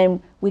 And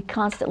then we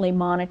constantly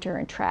monitor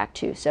and track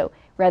too. So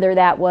whether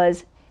that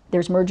was,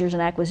 there's mergers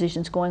and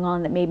acquisitions going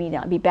on that maybe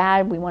not be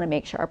bad, we want to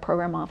make sure our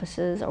program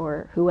offices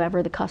or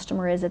whoever the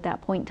customer is at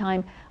that point in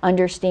time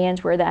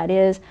understands where that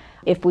is.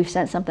 If we've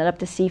sent something up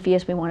to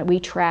CFIUS, we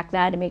track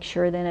that to make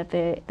sure then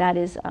if that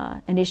is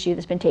an issue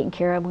that's been taken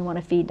care of, we want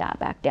to feed that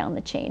back down the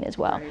chain as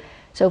well. Right.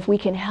 So if we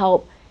can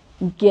help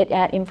get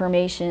that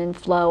information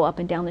flow up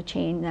and down the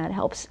chain, that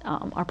helps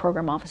our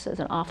program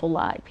offices an awful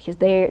lot, because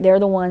they're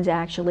the ones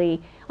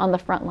actually on the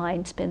front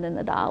line spending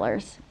the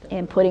dollars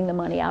and putting the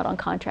money out on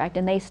contract.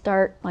 And they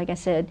start, like I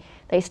said,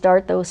 they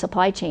start those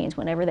supply chains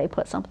whenever they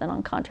put something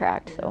on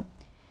contract.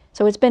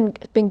 So it's been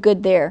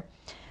good there.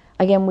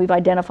 Again, we've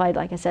identified,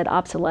 like I said,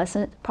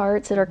 obsolescent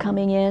parts that are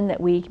coming in that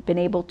we've been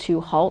able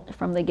to halt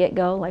from the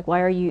get-go. Like,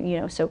 why are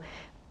you, so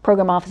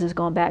program offices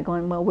going back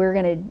going, well, we're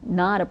going to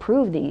not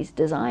approve these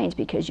designs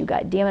because you've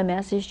got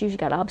DMMS issues, you've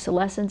got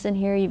obsolescence in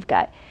here, you've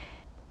got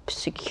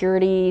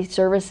security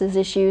services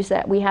issues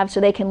that we have. So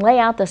they can lay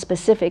out the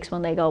specifics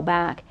when they go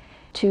back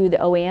to the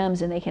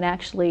OEMs, and they can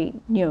actually,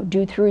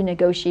 do through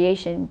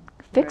negotiation,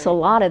 fix a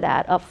lot of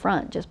that up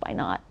front just by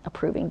not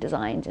approving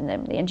designs, and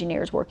then the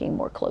engineers working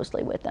more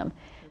closely with them.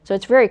 So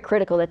it's very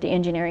critical that the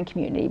engineering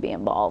community be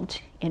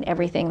involved in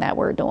everything that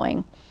we're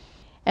doing.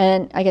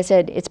 And like I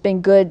said, it's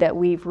been good that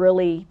we've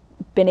really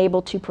been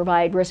able to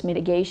provide risk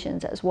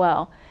mitigations as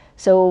well.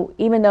 So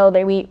even though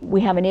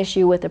we have an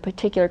issue with a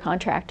particular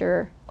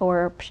contractor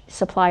or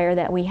supplier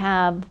that we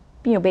have,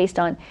 based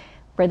on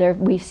whether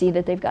we see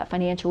that they've got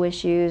financial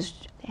issues,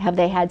 have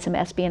they had some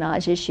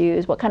espionage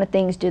issues, what kind of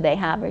things do they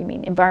have? I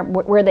mean,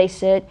 where they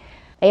sit.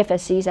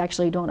 AFSC is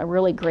actually doing a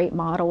really great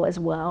model as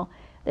well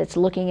that's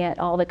looking at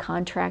all the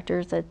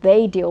contractors that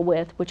they deal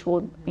with, which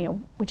will,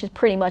 which is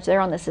pretty much, they're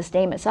on the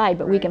sustainment side,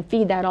 but we can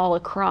feed that all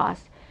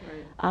across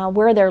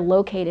where they're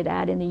located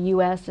at in the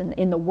U.S. and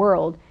in the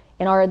world,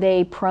 and are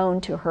they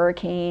prone to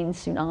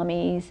hurricanes,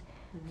 tsunamis,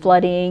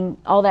 flooding,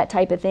 all that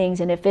type of things.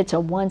 And if it's a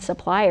one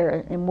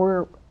supplier and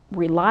we're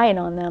relying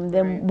on them,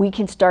 then we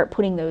can start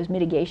putting those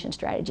mitigation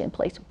strategies in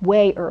place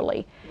way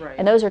early.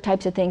 And those are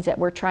types of things that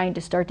we're trying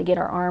to start to get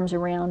our arms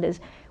around. Is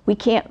we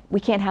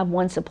can't have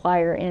one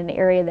supplier in an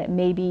area that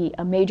may be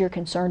a major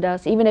concern to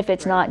us, even if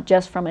it's not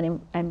just from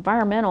an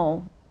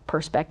environmental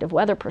perspective,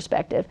 weather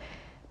perspective,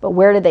 but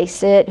where do they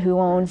sit, who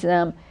owns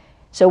them.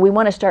 So we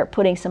want to start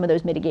putting some of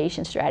those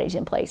mitigation strategies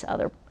in place.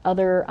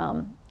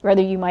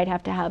 Whether you might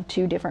have to have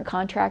two different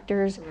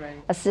contractors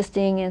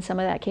assisting in some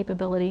of that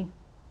capability,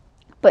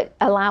 but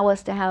allow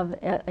us to have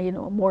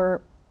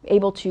more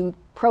able to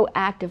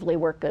proactively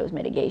work those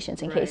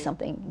mitigations in case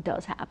something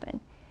does happen.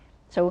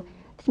 So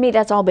to me,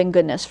 that's all been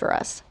goodness for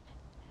us.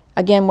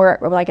 Again, we're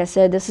like I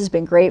said, this has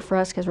been great for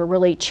us because we're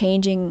really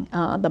changing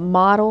the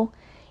model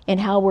and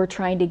how we're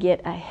trying to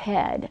get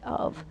ahead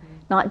of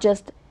not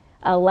just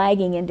a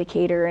lagging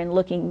indicator and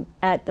looking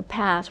at the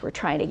past. We're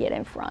trying to get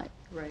in front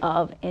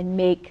of and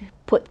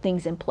put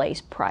things in place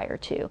prior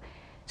to.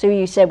 So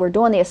you said we're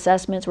doing the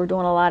assessments, we're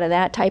doing a lot of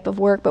that type of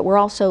work, but we're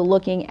also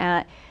looking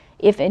at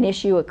if an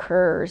issue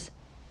occurs,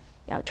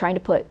 trying to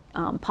put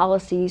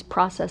policies,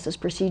 processes,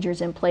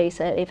 procedures in place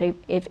that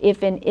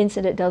if an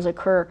incident does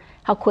occur,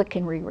 how quick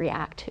can we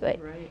react to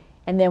it?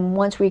 And then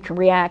once we can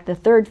react, the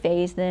third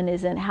phase then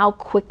is in how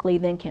quickly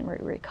then can we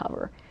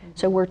recover.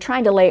 So we're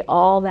trying to lay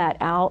all that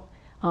out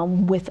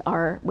with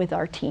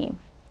our team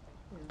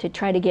to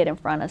try to get in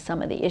front of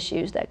some of the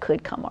issues that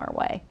could come our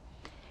way.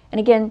 And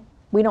again,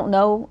 we don't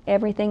know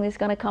everything that's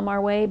going to come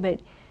our way,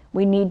 but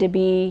we need to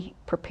be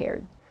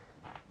prepared.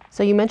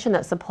 So you mentioned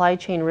that supply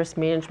chain risk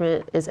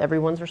management is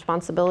everyone's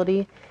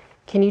responsibility.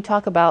 Can you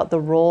talk about the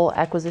role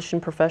acquisition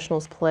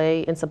professionals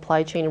play in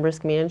supply chain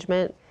risk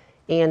management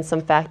and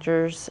some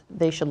factors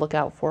they should look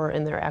out for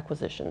in their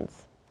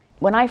acquisitions?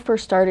 When I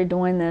first started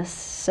doing this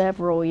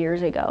several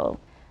years ago,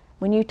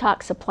 when you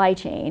talk supply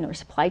chain or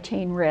supply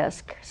chain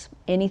risk,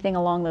 anything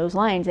along those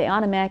lines, they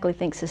automatically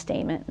think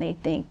sustainment, and they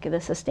think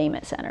the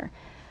sustainment center.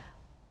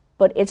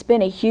 But it's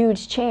been a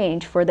huge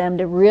change for them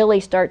to really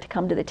start to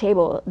come to the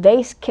table.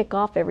 They kick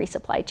off every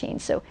supply chain.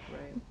 So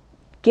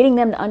getting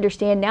them to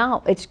understand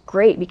now, it's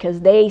great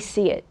because they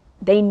see it.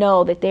 They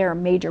know that they're a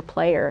major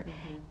player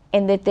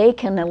and that they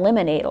can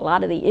eliminate a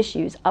lot of the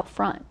issues up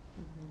front.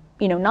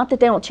 Not that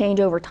they don't change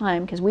over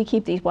time, because we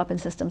keep these weapon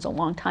systems a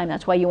long time.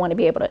 That's why you want to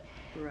be able to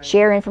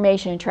share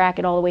information and track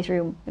it all the way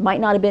through. It might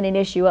not have been an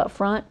issue up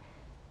front,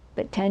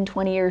 but 10,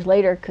 20 years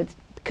later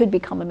could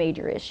become a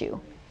major issue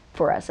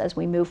for us as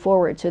we move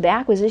forward. So the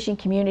acquisition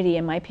community,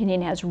 in my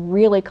opinion, has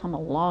really come a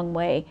long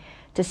way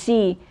to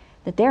see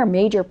that they're a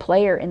major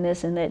player in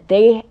this and that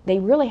they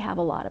really have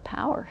a lot of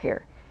power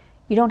here.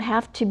 You don't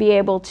have to be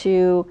able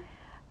to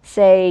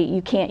say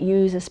you can't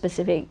use a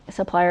specific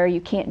supplier,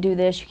 you can't do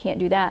this, you can't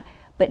do that,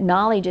 but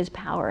knowledge is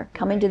power.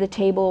 Coming to the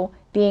table,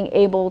 being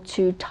able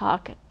to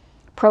talk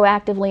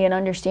proactively and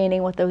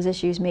understanding what those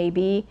issues may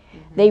be,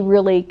 they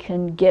really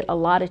can get a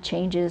lot of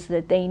changes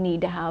that they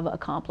need to have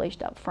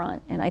accomplished up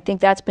front. And I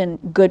think that's been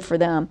good for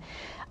them.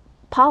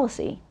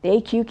 Policy, the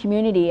AQ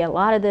community, a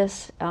lot of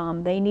this,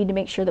 they need to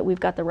make sure that we've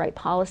got the right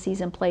policies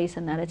in place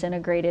and that it's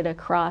integrated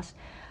across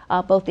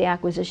both the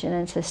acquisition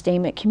and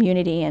sustainment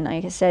community. And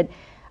like I said,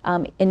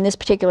 in this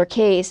particular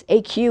case,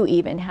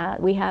 AQ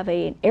we have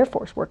an Air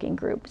Force working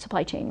group,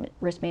 supply chain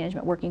risk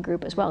management working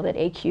group as well, that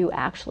AQ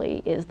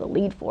actually is the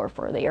lead for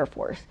the Air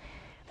Force.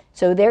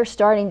 So they're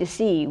starting to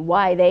see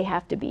why they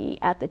have to be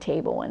at the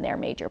table when they're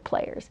major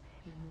players.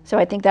 So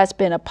I think that's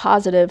been a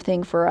positive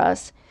thing for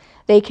us.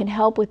 They can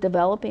help with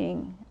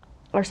developing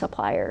our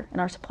supplier and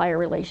our supplier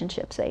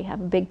relationships. They have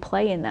a big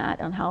play in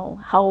that, on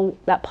how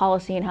that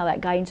policy and how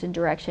that guidance and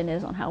direction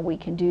is on how we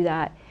can do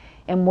that,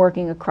 and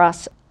working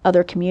across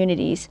other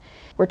communities.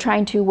 We're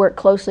trying to work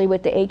closely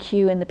with the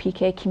AQ and the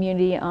PK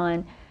community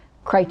on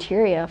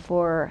criteria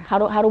for how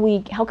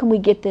can we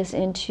get this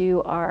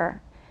into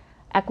our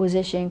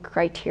acquisition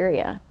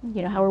criteria.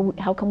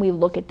 How can we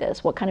look at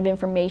this? What kind of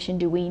information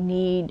do we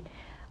need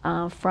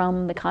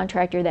from the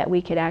contractor that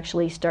we could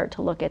actually start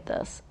to look at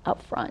this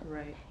up front.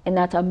 Right. And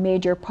that's a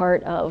major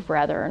part of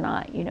whether or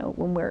not, you know,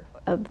 when we're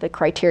of the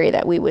criteria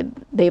that we would,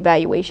 the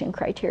evaluation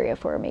criteria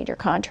for a major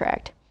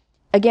contract.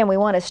 Again, we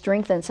want to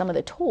strengthen some of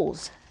the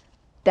tools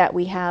that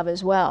we have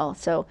as well.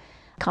 So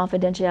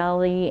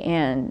confidentiality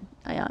and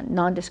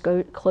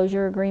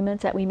non-disclosure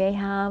agreements that we may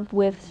have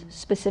with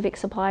specific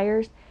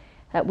suppliers,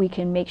 that we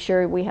can make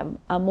sure we have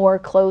a more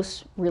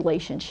close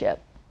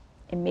relationship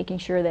in making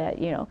sure that,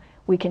 you know,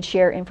 we can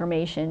share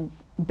information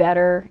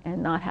better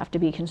and not have to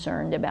be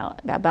concerned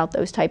about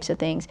those types of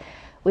things.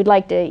 We'd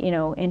like to, you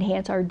know,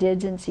 enhance our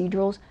DIDs and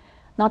CDRs.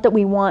 Not that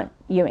we want,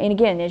 you know, and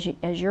again,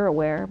 as you're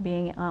aware,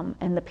 being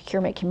in the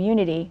procurement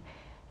community,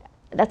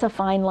 that's a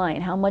fine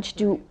line.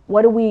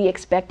 What are we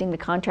expecting the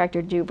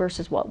contractor to do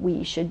versus what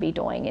we should be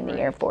doing in the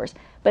Air Force?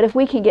 But if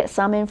we can get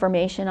some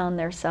information on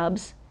their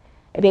subs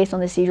based on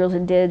the CDRs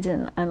and DIDs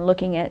and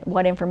looking at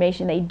what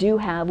information they do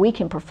have, we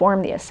can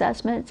perform the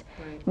assessments,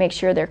 make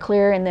sure they're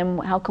clear, and then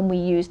how can we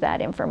use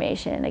that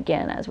information,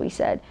 again, as we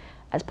said,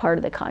 as part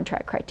of the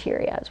contract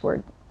criteria as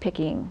we're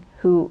picking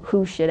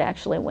who should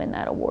actually win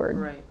that award.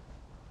 Right.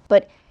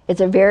 But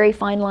it's a very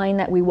fine line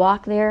that we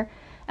walk there.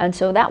 And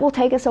so that will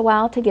take us a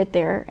while to get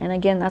there. And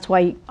again, that's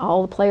why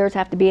all the players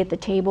have to be at the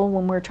table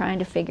when we're trying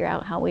to figure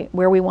out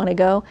where we want to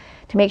go,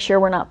 to make sure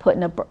we're not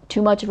putting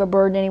too much of a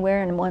burden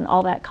anywhere, and when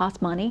all that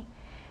costs money.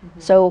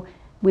 So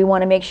we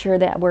want to make sure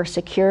that we're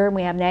secure and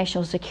we have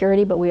national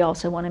security, but we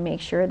also want to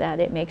make sure that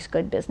it makes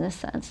good business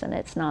sense and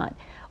it's not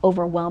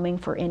overwhelming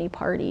for any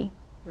party.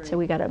 So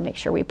we got to make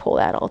sure we pull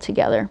that all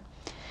together.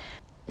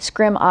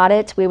 SCRIM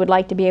audits, we would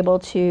like to be able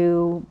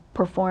to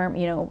perform,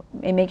 you know,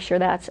 and make sure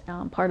that's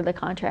part of the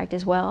contract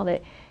as well,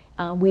 that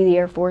we, the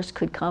Air Force,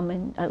 could come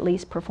and at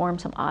least perform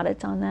some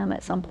audits on them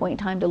at some point in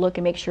time to look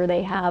and make sure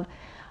they have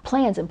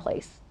plans in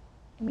place.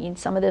 I mean,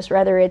 some of this,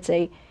 whether it's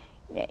it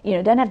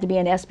doesn't have to be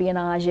an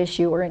espionage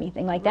issue or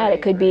anything like that.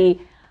 It could be,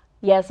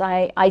 yes,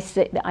 I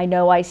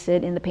know I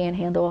sit in the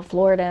panhandle of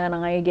Florida, and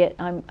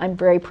I'm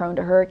very prone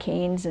to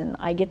hurricanes, and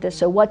I get this.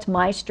 So what's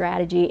my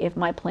strategy if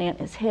my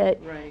plant is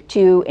hit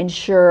to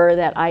ensure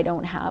that I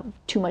don't have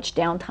too much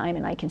downtime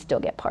and I can still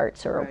get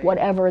parts, or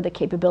whatever the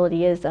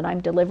capability is that I'm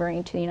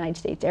delivering to the United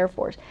States Air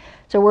Force.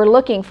 So we're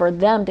looking for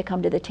them to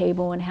come to the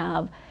table and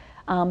have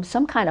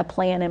some kind of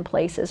plan in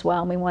place as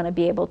well. And we want to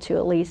be able to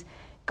at least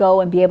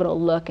go and be able to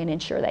look and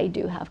ensure they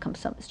do have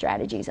some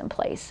strategies in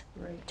place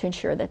to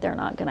ensure that they're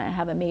not going to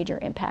have a major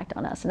impact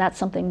on us. And that's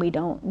something we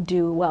don't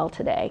do well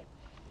today.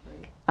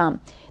 And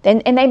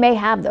they may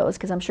have those,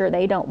 because I'm sure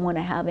they don't want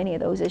to have any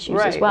of those issues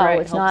as well.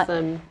 It's helps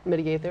them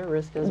mitigate their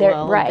risk as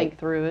well and think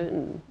through it.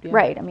 And,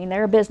 Right. I mean,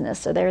 they're a business,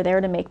 so they're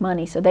there to make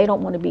money, so they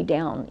don't want to be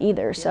down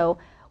either. So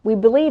we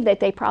believe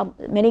that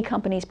many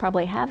companies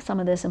probably have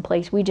some of this in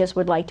place. We just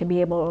would like to be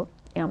able,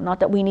 not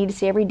that we need to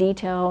see every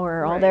detail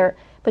or all their,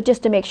 but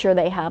just to make sure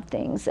they have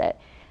things that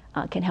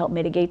can help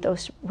mitigate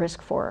those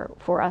risks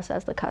for us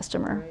as the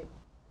customer.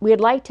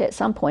 We'd like to, at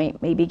some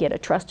point, maybe get a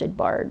trusted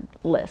BARD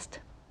list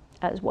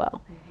as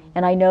well.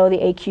 And I know the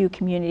AQ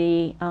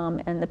community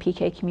and the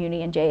PK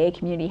community and JA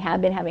community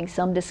have been having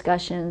some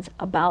discussions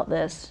about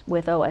this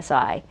with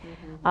OSI.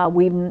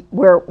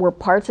 We're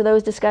parts of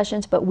those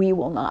discussions, but we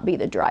will not be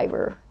the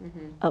driver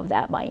of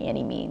that by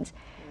any means.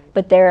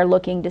 But they're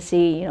looking to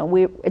see,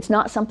 it's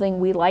not something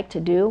we like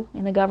to do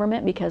in the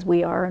government, because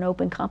we are an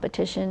open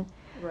competition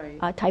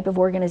type of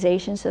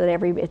organization, so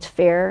that it's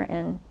fair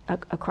and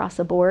across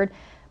the board.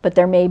 But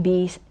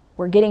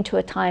we're getting to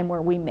a time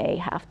where we may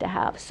have to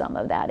have some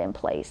of that in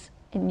place.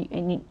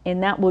 And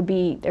there would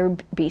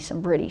be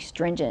some pretty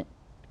stringent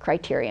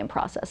criteria and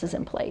processes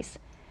in place,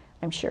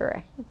 I'm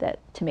sure,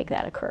 to make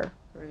that occur.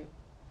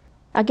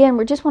 Again,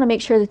 we just want to make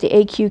sure that the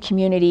AQ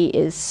community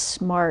is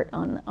smart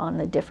on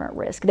the different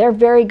risk. They're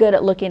very good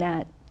at looking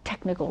at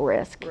technical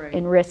risk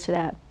and risk to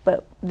that,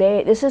 but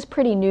this is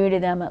pretty new to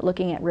them at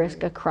looking at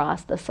risk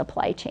across the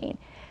supply chain.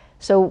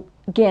 So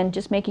again,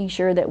 just making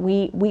sure that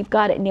we've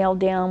got it nailed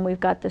down, we've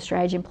got the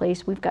strategy in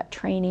place, we've got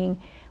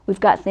training, we've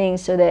got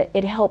things so that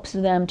it helps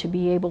them to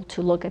be able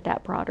to look at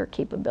that broader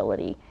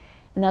capability.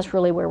 And that's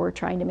really where we're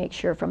trying to make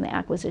sure from the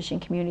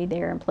acquisition community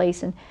they're in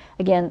place. And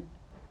again,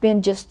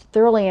 been just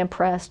thoroughly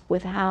impressed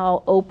with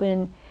how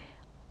open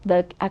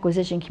the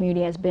acquisition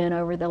community has been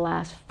over the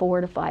last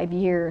 4 to 5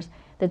 years,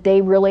 that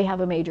they really have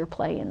a major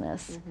play in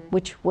this,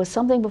 which was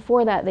something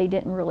before that they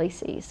didn't really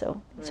see.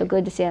 So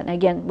good to see it. And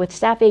again, with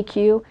Staff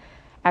AQ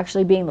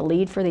actually being the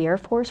lead for the Air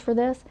Force for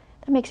this,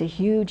 that makes a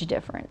huge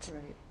difference.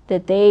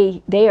 That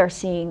they are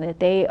seeing that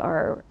they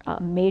are a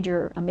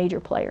major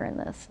player in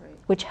this,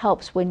 which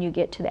helps when you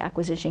get to the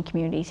acquisition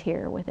communities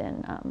here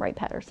within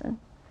Wright-Patterson.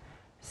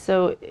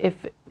 So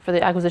for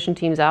the acquisition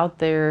teams out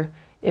there,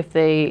 if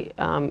they,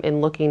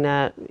 in looking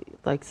at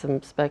like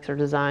some specs or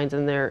designs,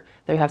 and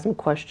they have some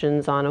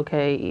questions on,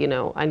 okay,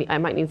 I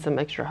might need some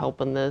extra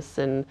help in this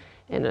and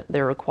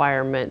their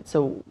requirement.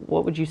 So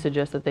what would you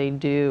suggest that they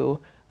do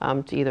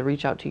to either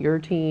reach out to your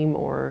team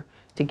or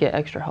to get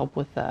extra help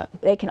with that?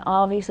 They can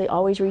obviously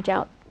always reach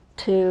out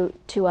to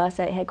us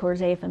at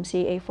headquarters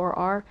AFMC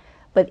A4R.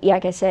 But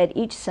like I said,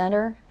 each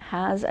center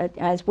has,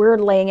 as we're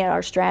laying out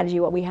our strategy,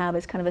 what we have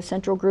is kind of a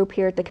central group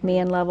here at the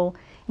command level,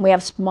 and we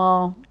have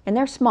small, and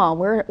they're small.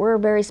 We're a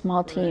very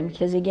small team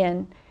because,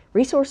 again,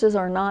 resources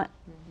are not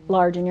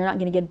large, and you're not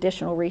going to get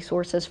additional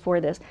resources for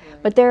this.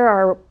 But there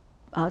are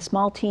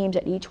small teams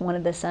at each one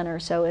of the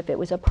centers. So if it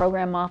was a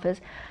program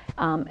office,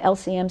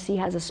 LCMC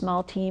has a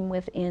small team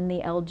within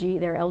their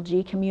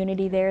LG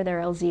community there,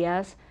 their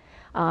LZS.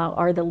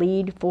 Are the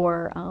lead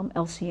for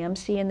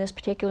LCMC in this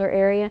particular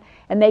area,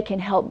 and they can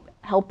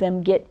help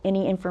them get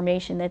any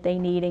information that they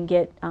need and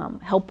get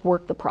help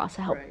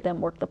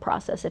them work the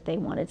process if they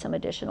wanted some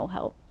additional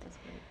help.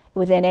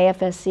 Within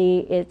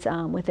AFSC, it's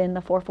within the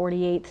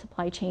 448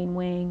 Supply Chain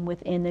Wing.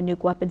 Within the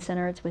Nuke Weapons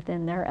Center, it's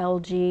within their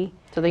LG.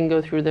 So they can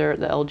go through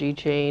the LG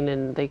chain,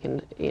 and they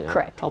can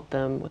help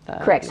them with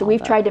that. Correct. So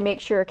we've tried to make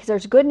sure, because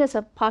there's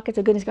pockets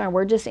of goodness going on.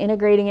 We're just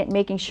integrating it,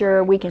 making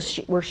sure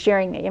we're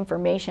sharing the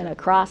information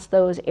across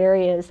those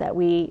areas that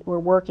we're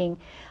working,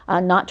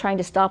 not trying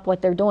to stop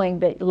what they're doing,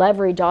 but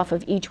leverage off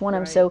of each one of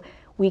them so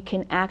we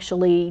can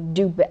actually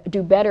do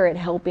better at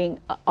helping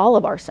all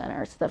of our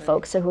centers, the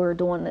folks who are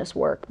doing this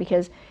work.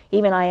 Because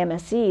even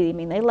IMSC, I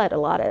mean, they let a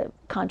lot of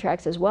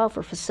contracts as well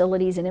for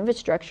facilities and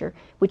infrastructure,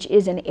 which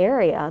is an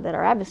area that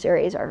our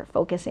adversaries are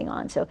focusing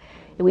on. So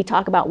we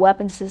talk about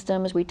weapon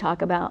systems, we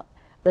talk about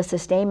the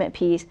sustainment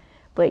piece,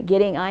 but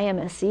getting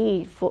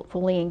IMSC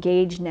fully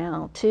engaged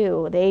now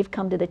too. They've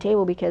come to the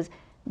table because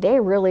they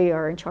really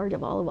are in charge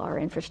of all of our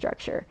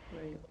infrastructure.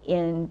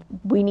 And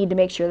we need to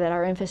make sure that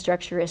our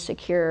infrastructure is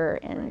secure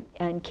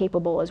and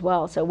capable as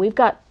well. So we've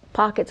got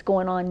pockets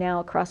going on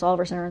now across all of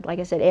our centers. Like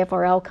I said,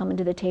 AFRL coming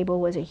to the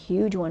table was a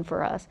huge one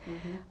for us.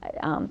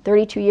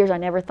 32 years, I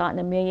never thought in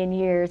a million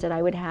years that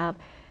I would have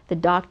the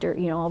doctor,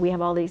 we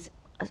have all these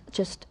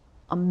just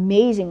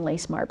amazingly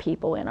smart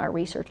people in our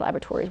research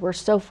laboratories. We're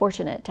so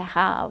fortunate to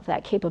have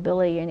that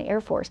capability in the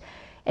Air Force.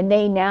 And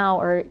they now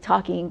are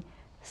talking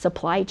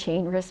supply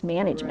chain risk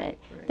management,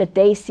 that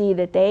they see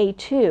that they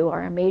too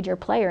are a major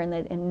player, and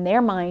that in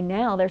their mind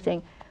now they're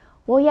saying,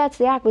 well, yeah, it's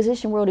the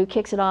acquisition world who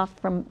kicks it off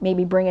from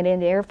maybe bringing it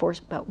into the Air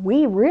Force, but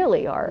we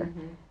really are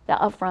the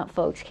upfront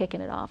folks kicking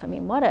it off. I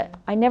mean,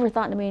 I never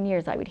thought in a million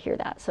years I would hear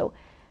that. So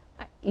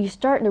you're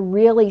starting to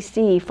really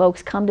see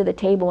folks come to the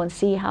table and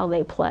see how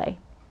they play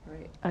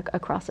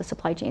across the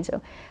supply chain.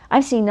 So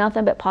I've seen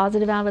nothing but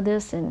positive out of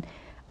this, and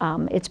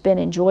it's been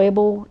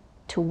enjoyable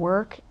to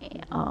work.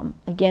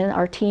 Again,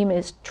 our team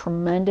is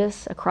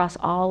tremendous across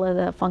all of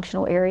the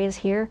functional areas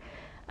here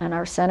and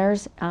our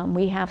centers.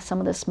 We have some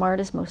of the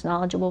smartest, most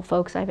knowledgeable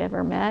folks I've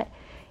ever met,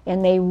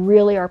 and they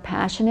really are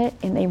passionate,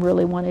 and they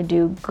really want to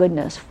do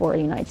goodness for the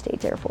United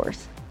States Air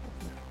Force.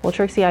 Well,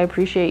 Trixie, I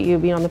appreciate you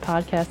being on the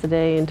podcast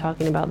today and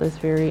talking about this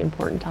very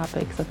important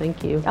topic, so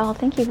thank you. Oh,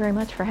 thank you very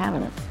much for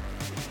having us.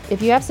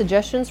 If you have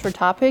suggestions for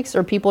topics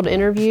or people to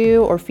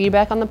interview or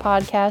feedback on the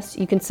podcast,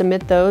 you can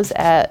submit those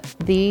at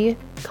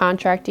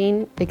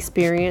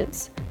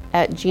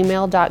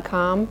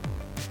thecontractingexperience@gmail.com.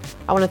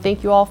 I want to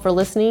thank you all for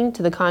listening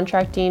to the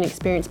Contracting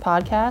Experience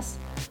podcast.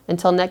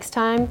 Until next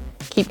time,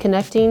 keep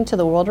connecting to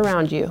the world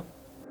around you.